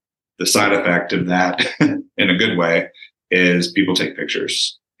side effect of that in a good way is people take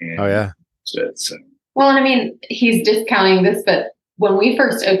pictures. And that's it. So. Well, and I mean, he's discounting this, but when we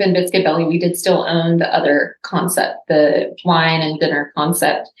first opened Biscuit Belly, we did still own the other concept, the wine and dinner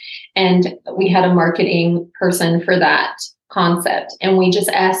concept. And we had a marketing person for that concept. And we just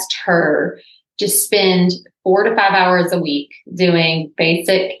asked her to spend 4 to 5 hours a week doing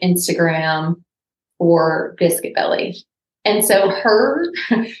basic Instagram for Biscuit Belly. And so her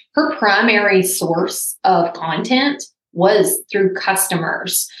primary source of content was through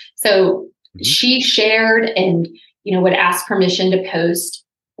customers. So she shared and would ask permission to post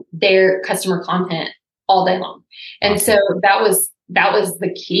their customer content all day long. And so that was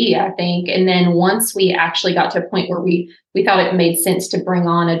the key, I think. And then once we actually got to a point where we thought it made sense to bring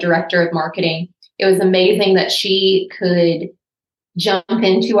on a director of marketing, it was amazing that she could jump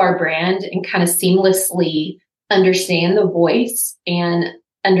into our brand and kind of seamlessly understand the voice and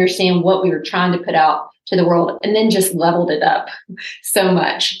understand what we were trying to put out to the world, and then just leveled it up so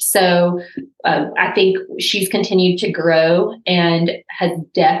much. So I think she's continued to grow and has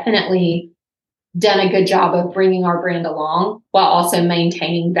definitely done a good job of bringing our brand along while also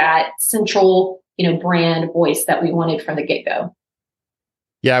maintaining that central, brand voice that we wanted from the get-go.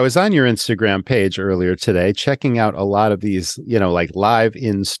 Yeah, I was on your Instagram page earlier today, checking out a lot of these, like live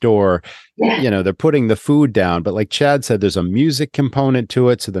in store, they're putting the food down, but like Chad said, there's a music component to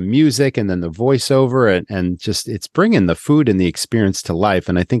it. So the music and then the voiceover and just, it's bringing the food and the experience to life.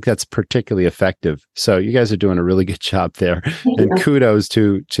 And I think that's particularly effective. So you guys are doing a really good job there. And kudos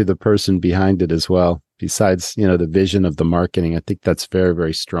to the person behind it as well. Besides, the vision of the marketing, I think that's very,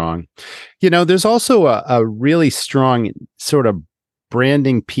 very strong. There's also a really strong sort of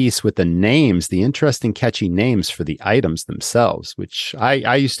branding piece with the names, the interesting, catchy names for the items themselves, which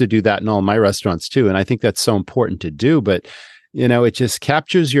I used to do that in all my restaurants too. And I think that's so important to do, but it just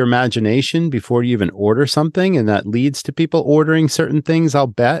captures your imagination before you even order something. And that leads to people ordering certain things, I'll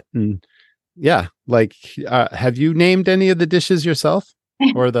bet. And have you named any of the dishes yourself?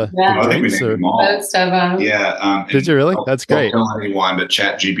 Or the drinks? Most of them. Yeah. Did you really? That's great. Don't tell anyone, but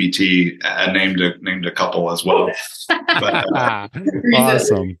ChatGPT named a couple as well. But,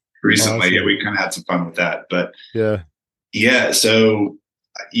 awesome. Recently, we kind of had some fun with that. But yeah. So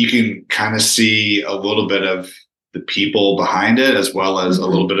you can kind of see a little bit of the people behind it, as well as a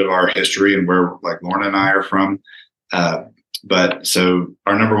little bit of our history and where, like, Lauren and I are from. But so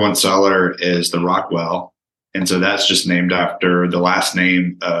our number one seller is the Rockwell. And so that's just named after the last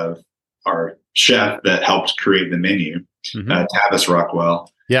name of our chef that helped create the menu, Tavis Rockwell.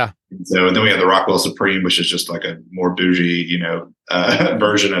 Yeah. And so then we have the Rockwell Supreme, which is just like a more bougie,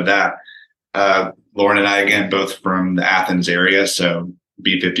 version of that. Lauren and I, again, both from the Athens area. So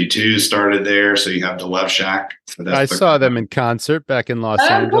B52 started there. So you have the Love Shack. So I saw them in concert back in Los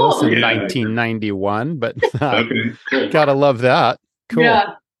Angeles in 1991, but cool. Gotta love that. Cool.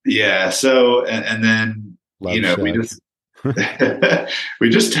 Yeah. So, and then, Love we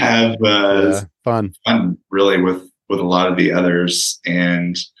just have fun really with a lot of the others.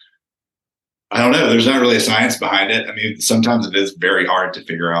 And I don't know. There's not really a science behind it. I mean, sometimes it is very hard to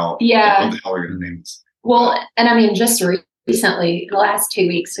figure out what the hell we're going to name this. Well, and I mean, just recently, the last 2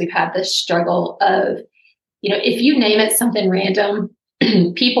 weeks, we've had this struggle of, if you name it something random,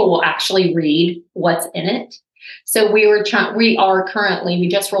 people will actually read what's in it. So we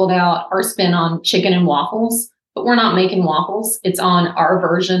just rolled out our spin on chicken and waffles, but we're not making waffles. It's on our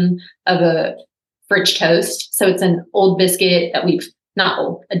version of a French toast. So it's an old biscuit that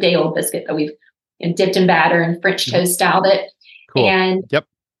a day old biscuit that we've dipped in batter and French toast styled it. Cool. And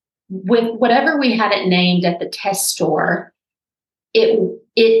with whatever we had it named at the test store, it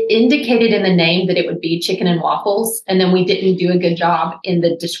indicated in the name that it would be chicken and waffles. And then we didn't do a good job in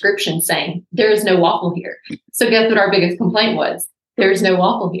the description saying there is no waffle here. So guess what our biggest complaint was? There's no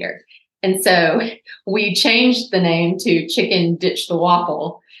waffle here. And so we changed the name to Chicken Ditch the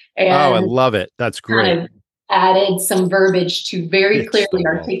Waffle. And I love it. That's great. Kind of added some verbiage to very clearly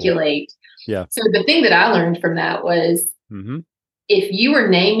articulate. Yeah. So the thing that I learned from that was if you were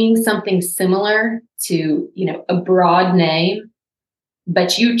naming something similar to, a broad name,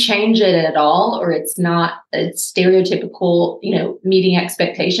 but you change it at all, or it's not a stereotypical, meeting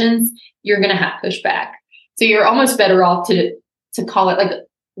expectations, you're going to have pushback. So you're almost better off to call it, like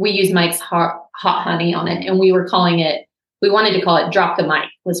we use Mike's hot honey on it, and we wanted to call it drop the mic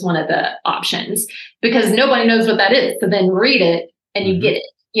was one of the options because nobody knows what that is. So then read it and you get it,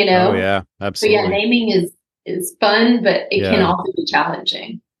 Oh yeah, absolutely. So yeah, naming is fun, but it can also be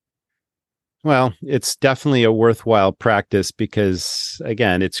challenging. Well, it's definitely a worthwhile practice because,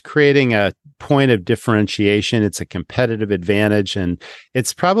 again, it's creating a point of differentiation. It's a competitive advantage, and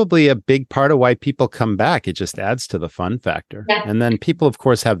it's probably a big part of why people come back. It just adds to the fun factor. Yeah. And then people, of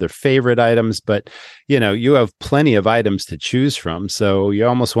course, have their favorite items, but, you have plenty of items to choose from. So you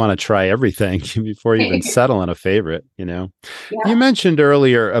almost want to try everything before you even settle on a favorite, Yeah. You mentioned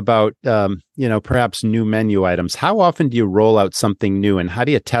earlier about, perhaps new menu items. How often do you roll out something new, and how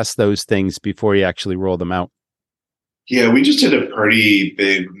do you test those things before you actually roll them out? Yeah, we just did a pretty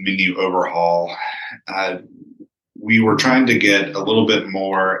big menu overhaul. We were trying to get a little bit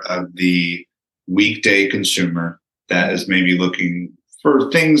more of the weekday consumer that is maybe looking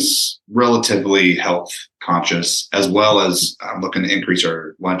for things relatively health conscious, as well as looking to increase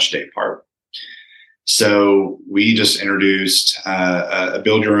our lunch day part. So we just introduced a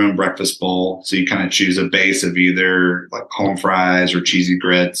build your own breakfast bowl. So you kind of choose a base of either like home fries or cheesy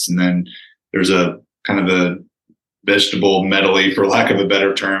grits. And then there's a kind of a vegetable medley, for lack of a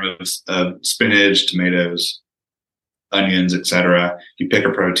better term, of spinach, tomatoes, onions, etc. You pick a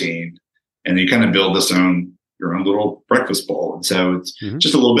protein and you kind of build your own little breakfast bowl. And so it's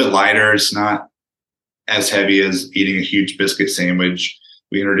just a little bit lighter. It's not as heavy as eating a huge biscuit sandwich.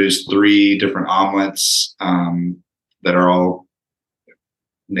 We introduced 3 different omelets that are all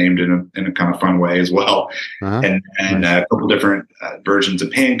named in a kind of fun way as well. And a couple different versions of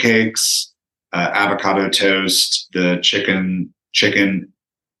pancakes, avocado toast, the chicken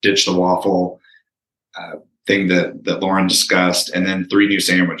ditch the waffle thing that Lauren discussed, and then 3 new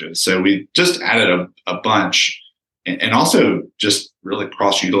sandwiches. So we just added a bunch and also just really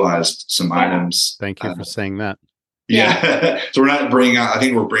cross-utilized some items. Thank you for saying that. Yeah. So we're bringing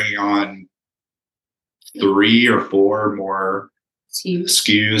on 3 or 4 more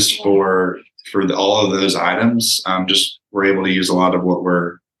SKUs for all of those items. Just we're able to use a lot of what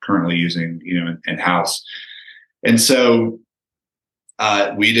we're currently using, in house. And so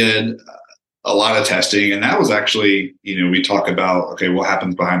we did a lot of testing, and that was actually, we talk about, okay, what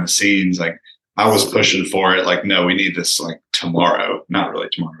happens behind the scenes. Like I was pushing for it. Like, no, we need this like tomorrow, not really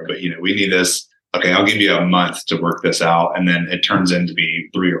tomorrow, but we need this. Okay, I'll give you a month to work this out. And then it turns into be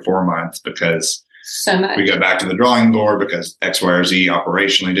 3 or 4 months because we go back to the drawing board because X, Y, or Z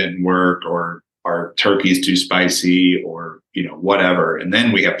operationally didn't work, or our turkey's too spicy, or, whatever. And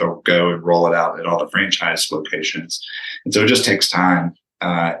then we have to go and roll it out at all the franchise locations. And so it just takes time.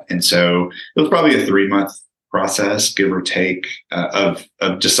 And so it was probably a 3-month process, give or take, of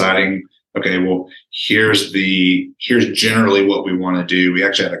deciding, okay, well, here's generally what we want to do. We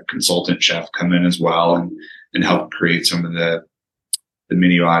actually had a consultant chef come in as well and help create some of the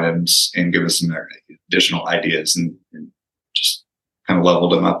menu items and give us some additional ideas and just kind of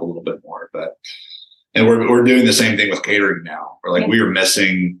leveled them up a little bit more. And we're doing the same thing with catering now. We were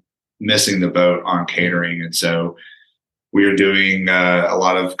missing the boat on catering. And so we are doing a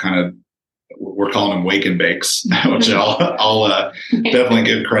lot of we're calling them wake and bakes, which I'll definitely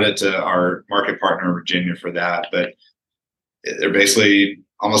give credit to our market partner, Virginia, for that. But they're basically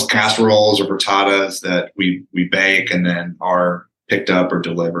almost casseroles or frittatas that we bake and then are picked up or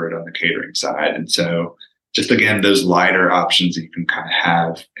delivered on the catering side. And so just again, those lighter options that you can kind of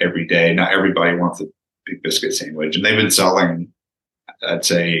have every day. Not everybody wants a big biscuit sandwich, and they've been selling, I'd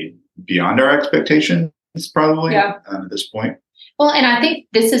say, beyond our expectations probably at this point. Well, and I think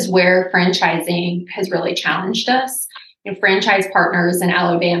this is where franchising has really challenged us. Franchise partners in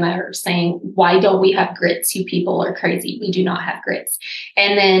Alabama are saying, why don't we have grits? You people are crazy. We do not have grits.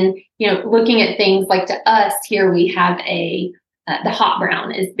 And then, looking at things like, to us here, we have the hot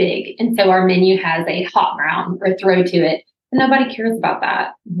brown is big. And so our menu has a hot brown or throw to it. And nobody cares about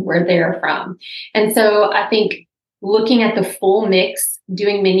that, where they're from. And so I think looking at the full mix,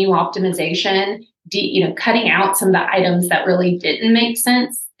 doing menu optimization, cutting out some of the items that really didn't make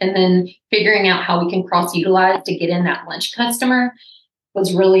sense, and then figuring out how we can cross-utilize to get in that lunch customer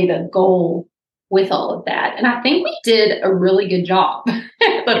was really the goal with all of that. And I think we did a really good job.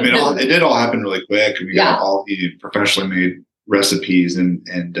 It did all happen really quick. We got all the professionally made recipes and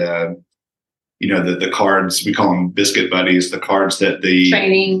the cards, we call them biscuit buddies, the cards that the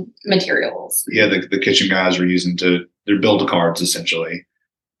training materials. Yeah, the kitchen guys were using they're build cards essentially.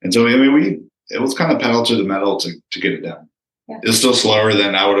 And so, it was kind of pedal to the metal to get it done. Yeah. It's still slower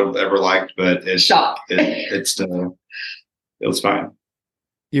than I would have ever liked, but it was fine.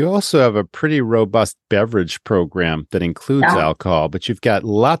 You also have a pretty robust beverage program that includes alcohol, but you've got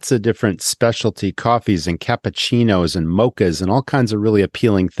lots of different specialty coffees and cappuccinos and mochas and all kinds of really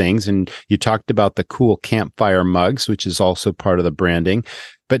appealing things. And you talked about the cool campfire mugs, which is also part of the branding.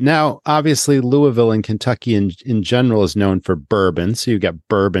 But now, obviously, Louisville and Kentucky in general is known for bourbon. So you've got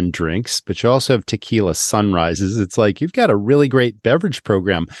bourbon drinks, but you also have tequila sunrises. It's like you've got a really great beverage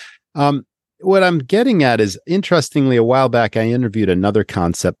program. What I'm getting at is, interestingly, a while back, I interviewed another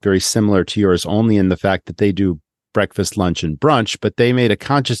concept very similar to yours, only in the fact that they do breakfast, lunch, and brunch, but they made a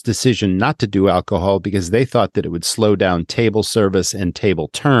conscious decision not to do alcohol because they thought that it would slow down table service and table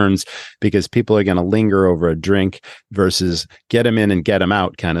turns, because people are going to linger over a drink versus get them in and get them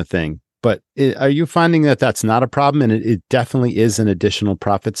out kind of thing. But are you finding that that's not a problem, and it definitely is an additional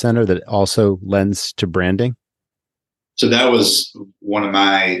profit center that also lends to branding? So that was one of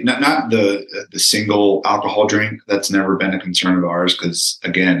my, not the single alcohol drink. That's never been a concern of ours, because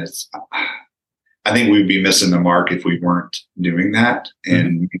again, I think we'd be missing the mark if we weren't doing that,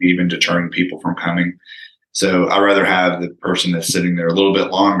 and maybe even deterring people from coming. So I'd rather have the person that's sitting there a little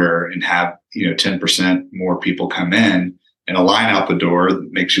bit longer and have 10% more people come in and a line out the door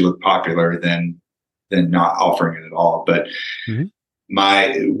that makes you look popular than not offering it at all. But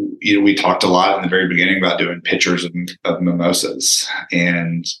we talked a lot in the very beginning about doing pictures of mimosas,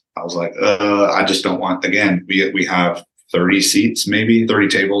 and I was like, I just don't want. Again, we have 30 seats, maybe 30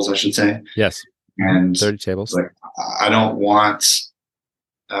 tables, I should say. Yes, and 30 tables. Like, I don't want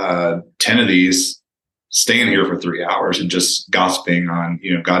 10 of these staying here for 3 hours and just gossiping on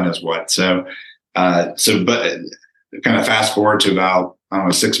God knows what. So but kind of fast forward to about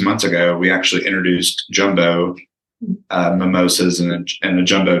 6 months ago, we actually introduced jumbo mimosas and a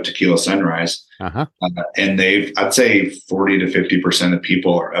jumbo tequila sunrise. And I'd say 40 to 50% of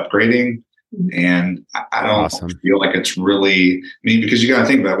people are upgrading. And I don't feel like it's really, because you got to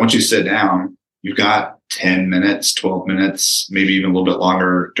think about it. Once you sit down, you've got 10 minutes, 12 minutes, maybe even a little bit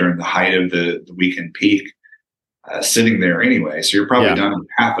longer during the height of the weekend peak, sitting there anyway. So you're probably done with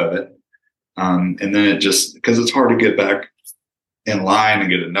half of it. And then because it's hard to get back in line and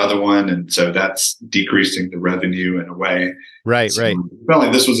get another one. And so that's decreasing the revenue in a way. Right. I felt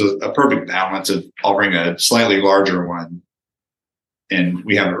like this was a perfect balance of offering a slightly larger one. And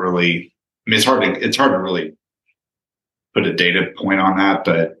we haven't really, it's hard to really put a data point on that,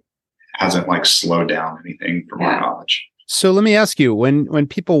 but hasn't slowed down anything from our knowledge. So let me ask you, when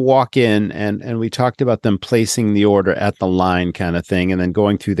people walk in and we talked about them placing the order at the line kind of thing and then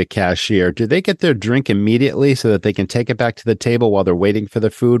going through the cashier, do they get their drink immediately so that they can take it back to the table while they're waiting for the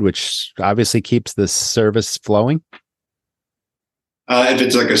food, which obviously keeps the service flowing? If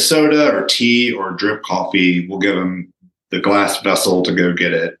it's like a soda or tea or drip coffee, we'll give them the glass vessel to go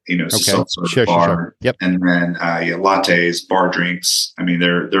get it, Sure. Yep. And then lattes, bar drinks.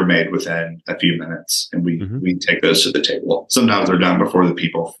 They're made within a few minutes, and we take those to the table. Sometimes they're done before the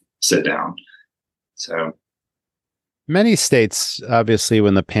people sit down. So many states, obviously,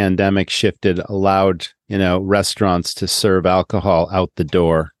 when the pandemic shifted, allowed, restaurants to serve alcohol out the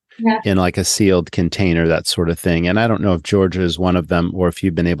door in a sealed container, that sort of thing. And I don't know if Georgia is one of them or if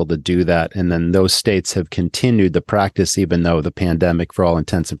you've been able to do that. And then those states have continued the practice, even though the pandemic, for all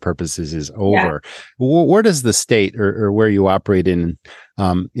intents and purposes, is over. Where does the state or where you operate in,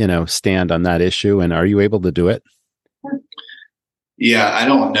 stand on that issue? And are you able to do it? Yeah, I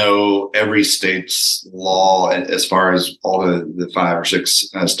don't know every state's law as far as all the 5 or 6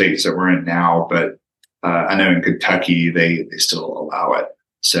 states that we're in now, but I know in Kentucky, they still allow it.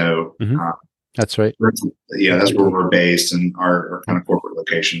 So that's right. That's where we're based and our kind of corporate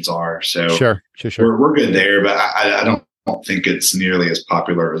locations are. So sure. We're good there, but I don't think it's nearly as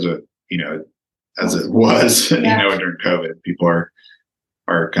popular as it was, during COVID. People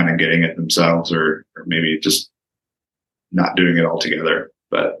are kind of getting it themselves or maybe just not doing it altogether,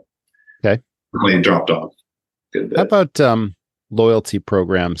 but really dropped off a good bit. How about loyalty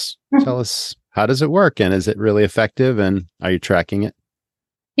programs? Tell us, how does it work, and is it really effective, and are you tracking it?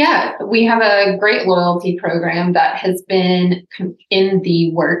 Yeah, we have a great loyalty program that has been in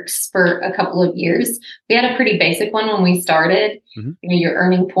the works for a couple of years. We had a pretty basic one when we started, you're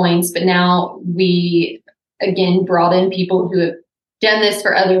earning points, but now we, again, brought in people who have done this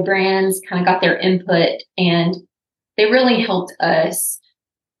for other brands, kind of got their input, and they really helped us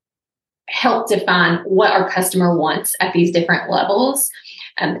help define what our customer wants at these different levels.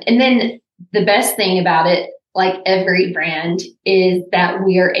 And then the best thing about it, like every brand, is that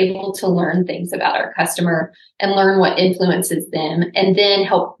we are able to learn things about our customer and learn what influences them, and then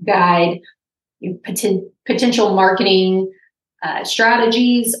help guide potential marketing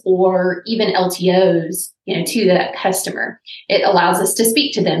strategies or even LTOs, to that customer. It allows us to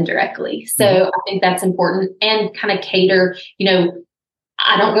speak to them directly. So I think that's important, and kind of cater,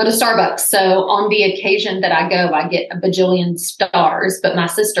 I don't go to Starbucks. So on the occasion that I go, I get a bajillion stars, but my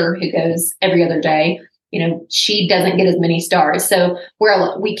sister, who goes every other day, she doesn't get as many stars. So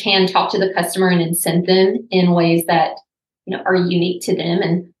we can talk to the customer and incent them in ways that, are unique to them.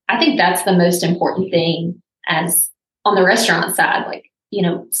 And I think that's the most important thing as on the restaurant side,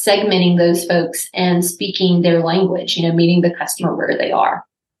 segmenting those folks and speaking their language, meeting the customer where they are.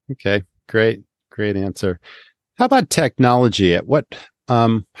 Okay. Great answer. How about technology?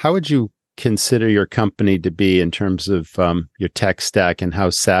 How would you consider your company to be in terms of your tech stack and how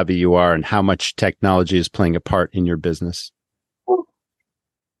savvy you are, and how much technology is playing a part in your business?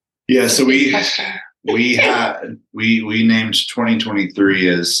 Yeah, so we named 2023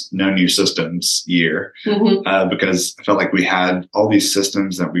 as No New Systems year because I felt like we had all these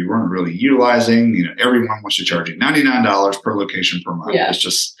systems that we weren't really utilizing. Everyone wants to charge you $99 per location per month. Yeah. It's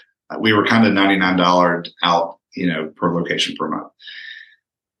just we were kind of $99 out, per location per month.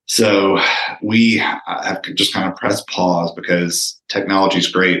 So we have just kind of pressed pause because technology is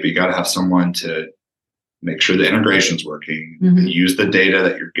great, but you got to have someone to make sure the integration's working, use the data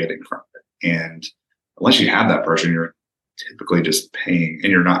that you're getting from it. And unless you have that person, you're typically just paying,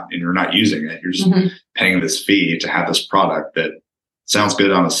 and you're not using it. You're just paying this fee to have this product that sounds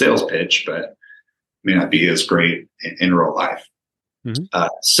good on a sales pitch, but may not be as great in real life.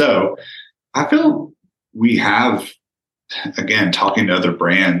 So I feel we have, again, talking to other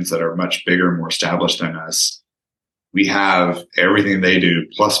brands that are much bigger and more established than us, we have everything they do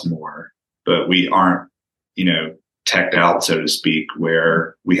plus more, but we aren't, teched out, so to speak,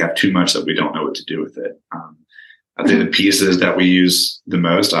 where we have too much that we don't know what to do with it. I think the pieces that we use the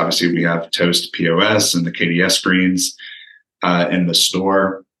most, obviously we have Toast POS and the KDS screens in the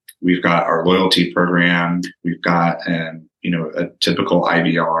store. We've got our loyalty program. We've got, a typical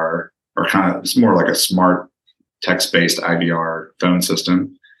IVR, or it's more like a smart text-based IVR phone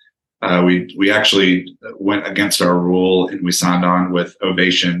system. We actually went against our rule and we signed on with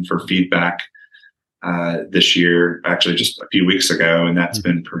Ovation for feedback this year, actually just a few weeks ago, and that's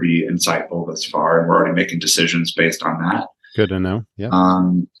been pretty insightful thus far. And we're already making decisions based on that. Good to know. Yeah.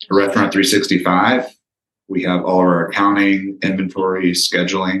 Restaurant 365, we have all of our accounting, inventory,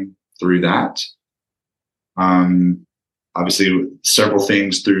 scheduling through that. Obviously, several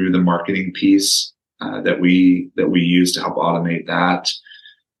things through the marketing piece that we use to help automate that.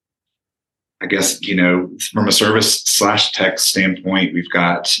 I guess, from a service / tech standpoint, we've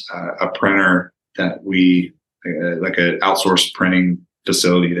got a printer that we, like an outsourced printing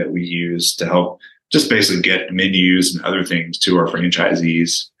facility that we use to help just basically get menus and other things to our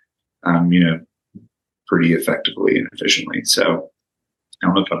franchisees, pretty effectively and efficiently. So I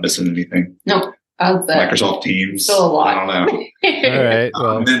don't know if I'm missing anything. No. Microsoft Teams. Still a lot. I don't know. All right.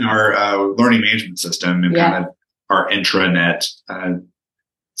 Well. And then our learning management system and kind of our intranet.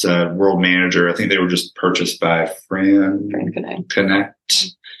 It's a World Manager. I think they were just purchased by Friend Connect.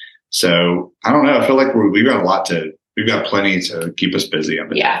 So I don't know. I feel like we've got plenty to keep us busy on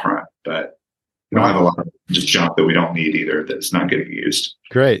the front, but we don't have a lot of just junk that we don't need either that's not getting used.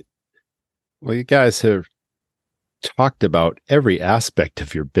 Great. Well, you guys have talked about every aspect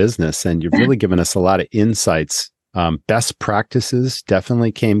of your business, and you've really given us a lot of insights. Best practices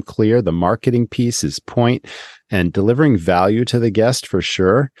definitely came clear. The marketing piece is point, and delivering value to the guest for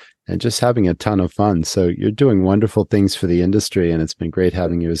sure, and just having a ton of fun. So you're doing wonderful things for the industry, and it's been great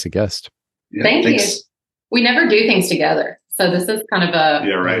having you as a guest. Yeah, we never do things together. So this is kind of a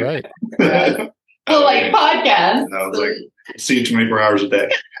right. podcast. I was like, see you 24 hours a day.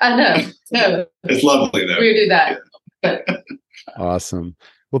 I know. No, It's lovely though. we do that. But Awesome.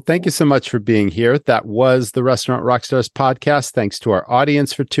 Well, thank you so much for being here. That was the Restaurant Rockstars podcast. Thanks to our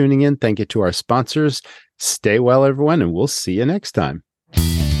audience for tuning in. Thank you to our sponsors. Stay well, everyone, and we'll see you next time.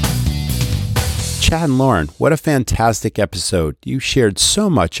 Chad and Lauren, what a fantastic episode. You shared so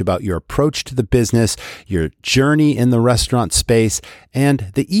much about your approach to the business, your journey in the restaurant space,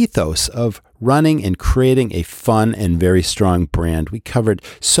 and the ethos of running and creating a fun and very strong brand. We covered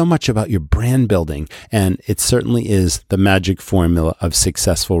so much about your brand building, and it certainly is the magic formula of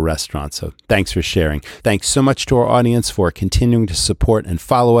successful restaurants. So thanks for sharing. Thanks so much to our audience for continuing to support and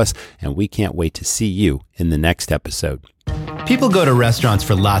follow us, and we can't wait to see you in the next episode. People go to restaurants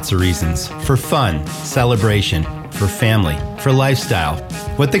for lots of reasons. For fun, celebration, for family, for lifestyle.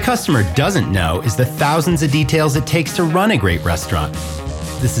 What the customer doesn't know is the thousands of details it takes to run a great restaurant.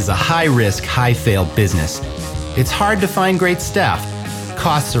 This is a high-risk, high-fail business. It's hard to find great staff.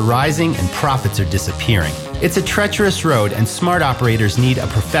 Costs are rising and profits are disappearing. It's a treacherous road and smart operators need a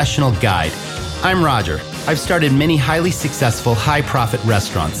professional guide. I'm Roger. I've started many highly successful, high-profit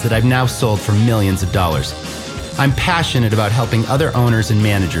restaurants that I've now sold for millions of dollars. I'm passionate about helping other owners and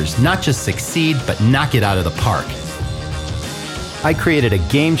managers not just succeed, but knock it out of the park. I created a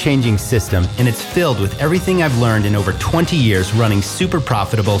game-changing system, and it's filled with everything I've learned in over 20 years running super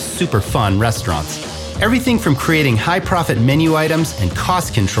profitable, super fun restaurants. Everything from creating high-profit menu items and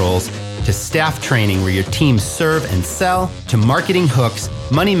cost controls to staff training where your teams serve and sell, to marketing hooks,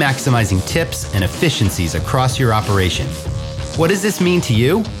 money-maximizing tips, and efficiencies across your operation. What does this mean to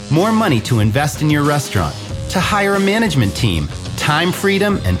you? More money to invest in your restaurant, to hire a management team, time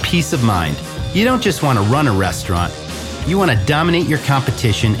freedom, and peace of mind. You don't just want to run a restaurant. You want to dominate your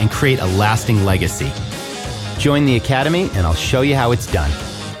competition and create a lasting legacy. Join the Academy and I'll show you how it's done.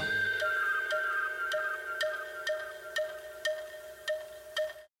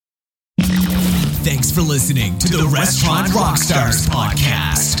 Thanks for listening to the Restaurant Rockstars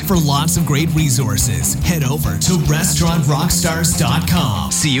podcast. For lots of great resources, head over to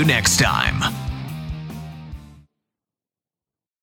restaurantrockstars.com. See you next time.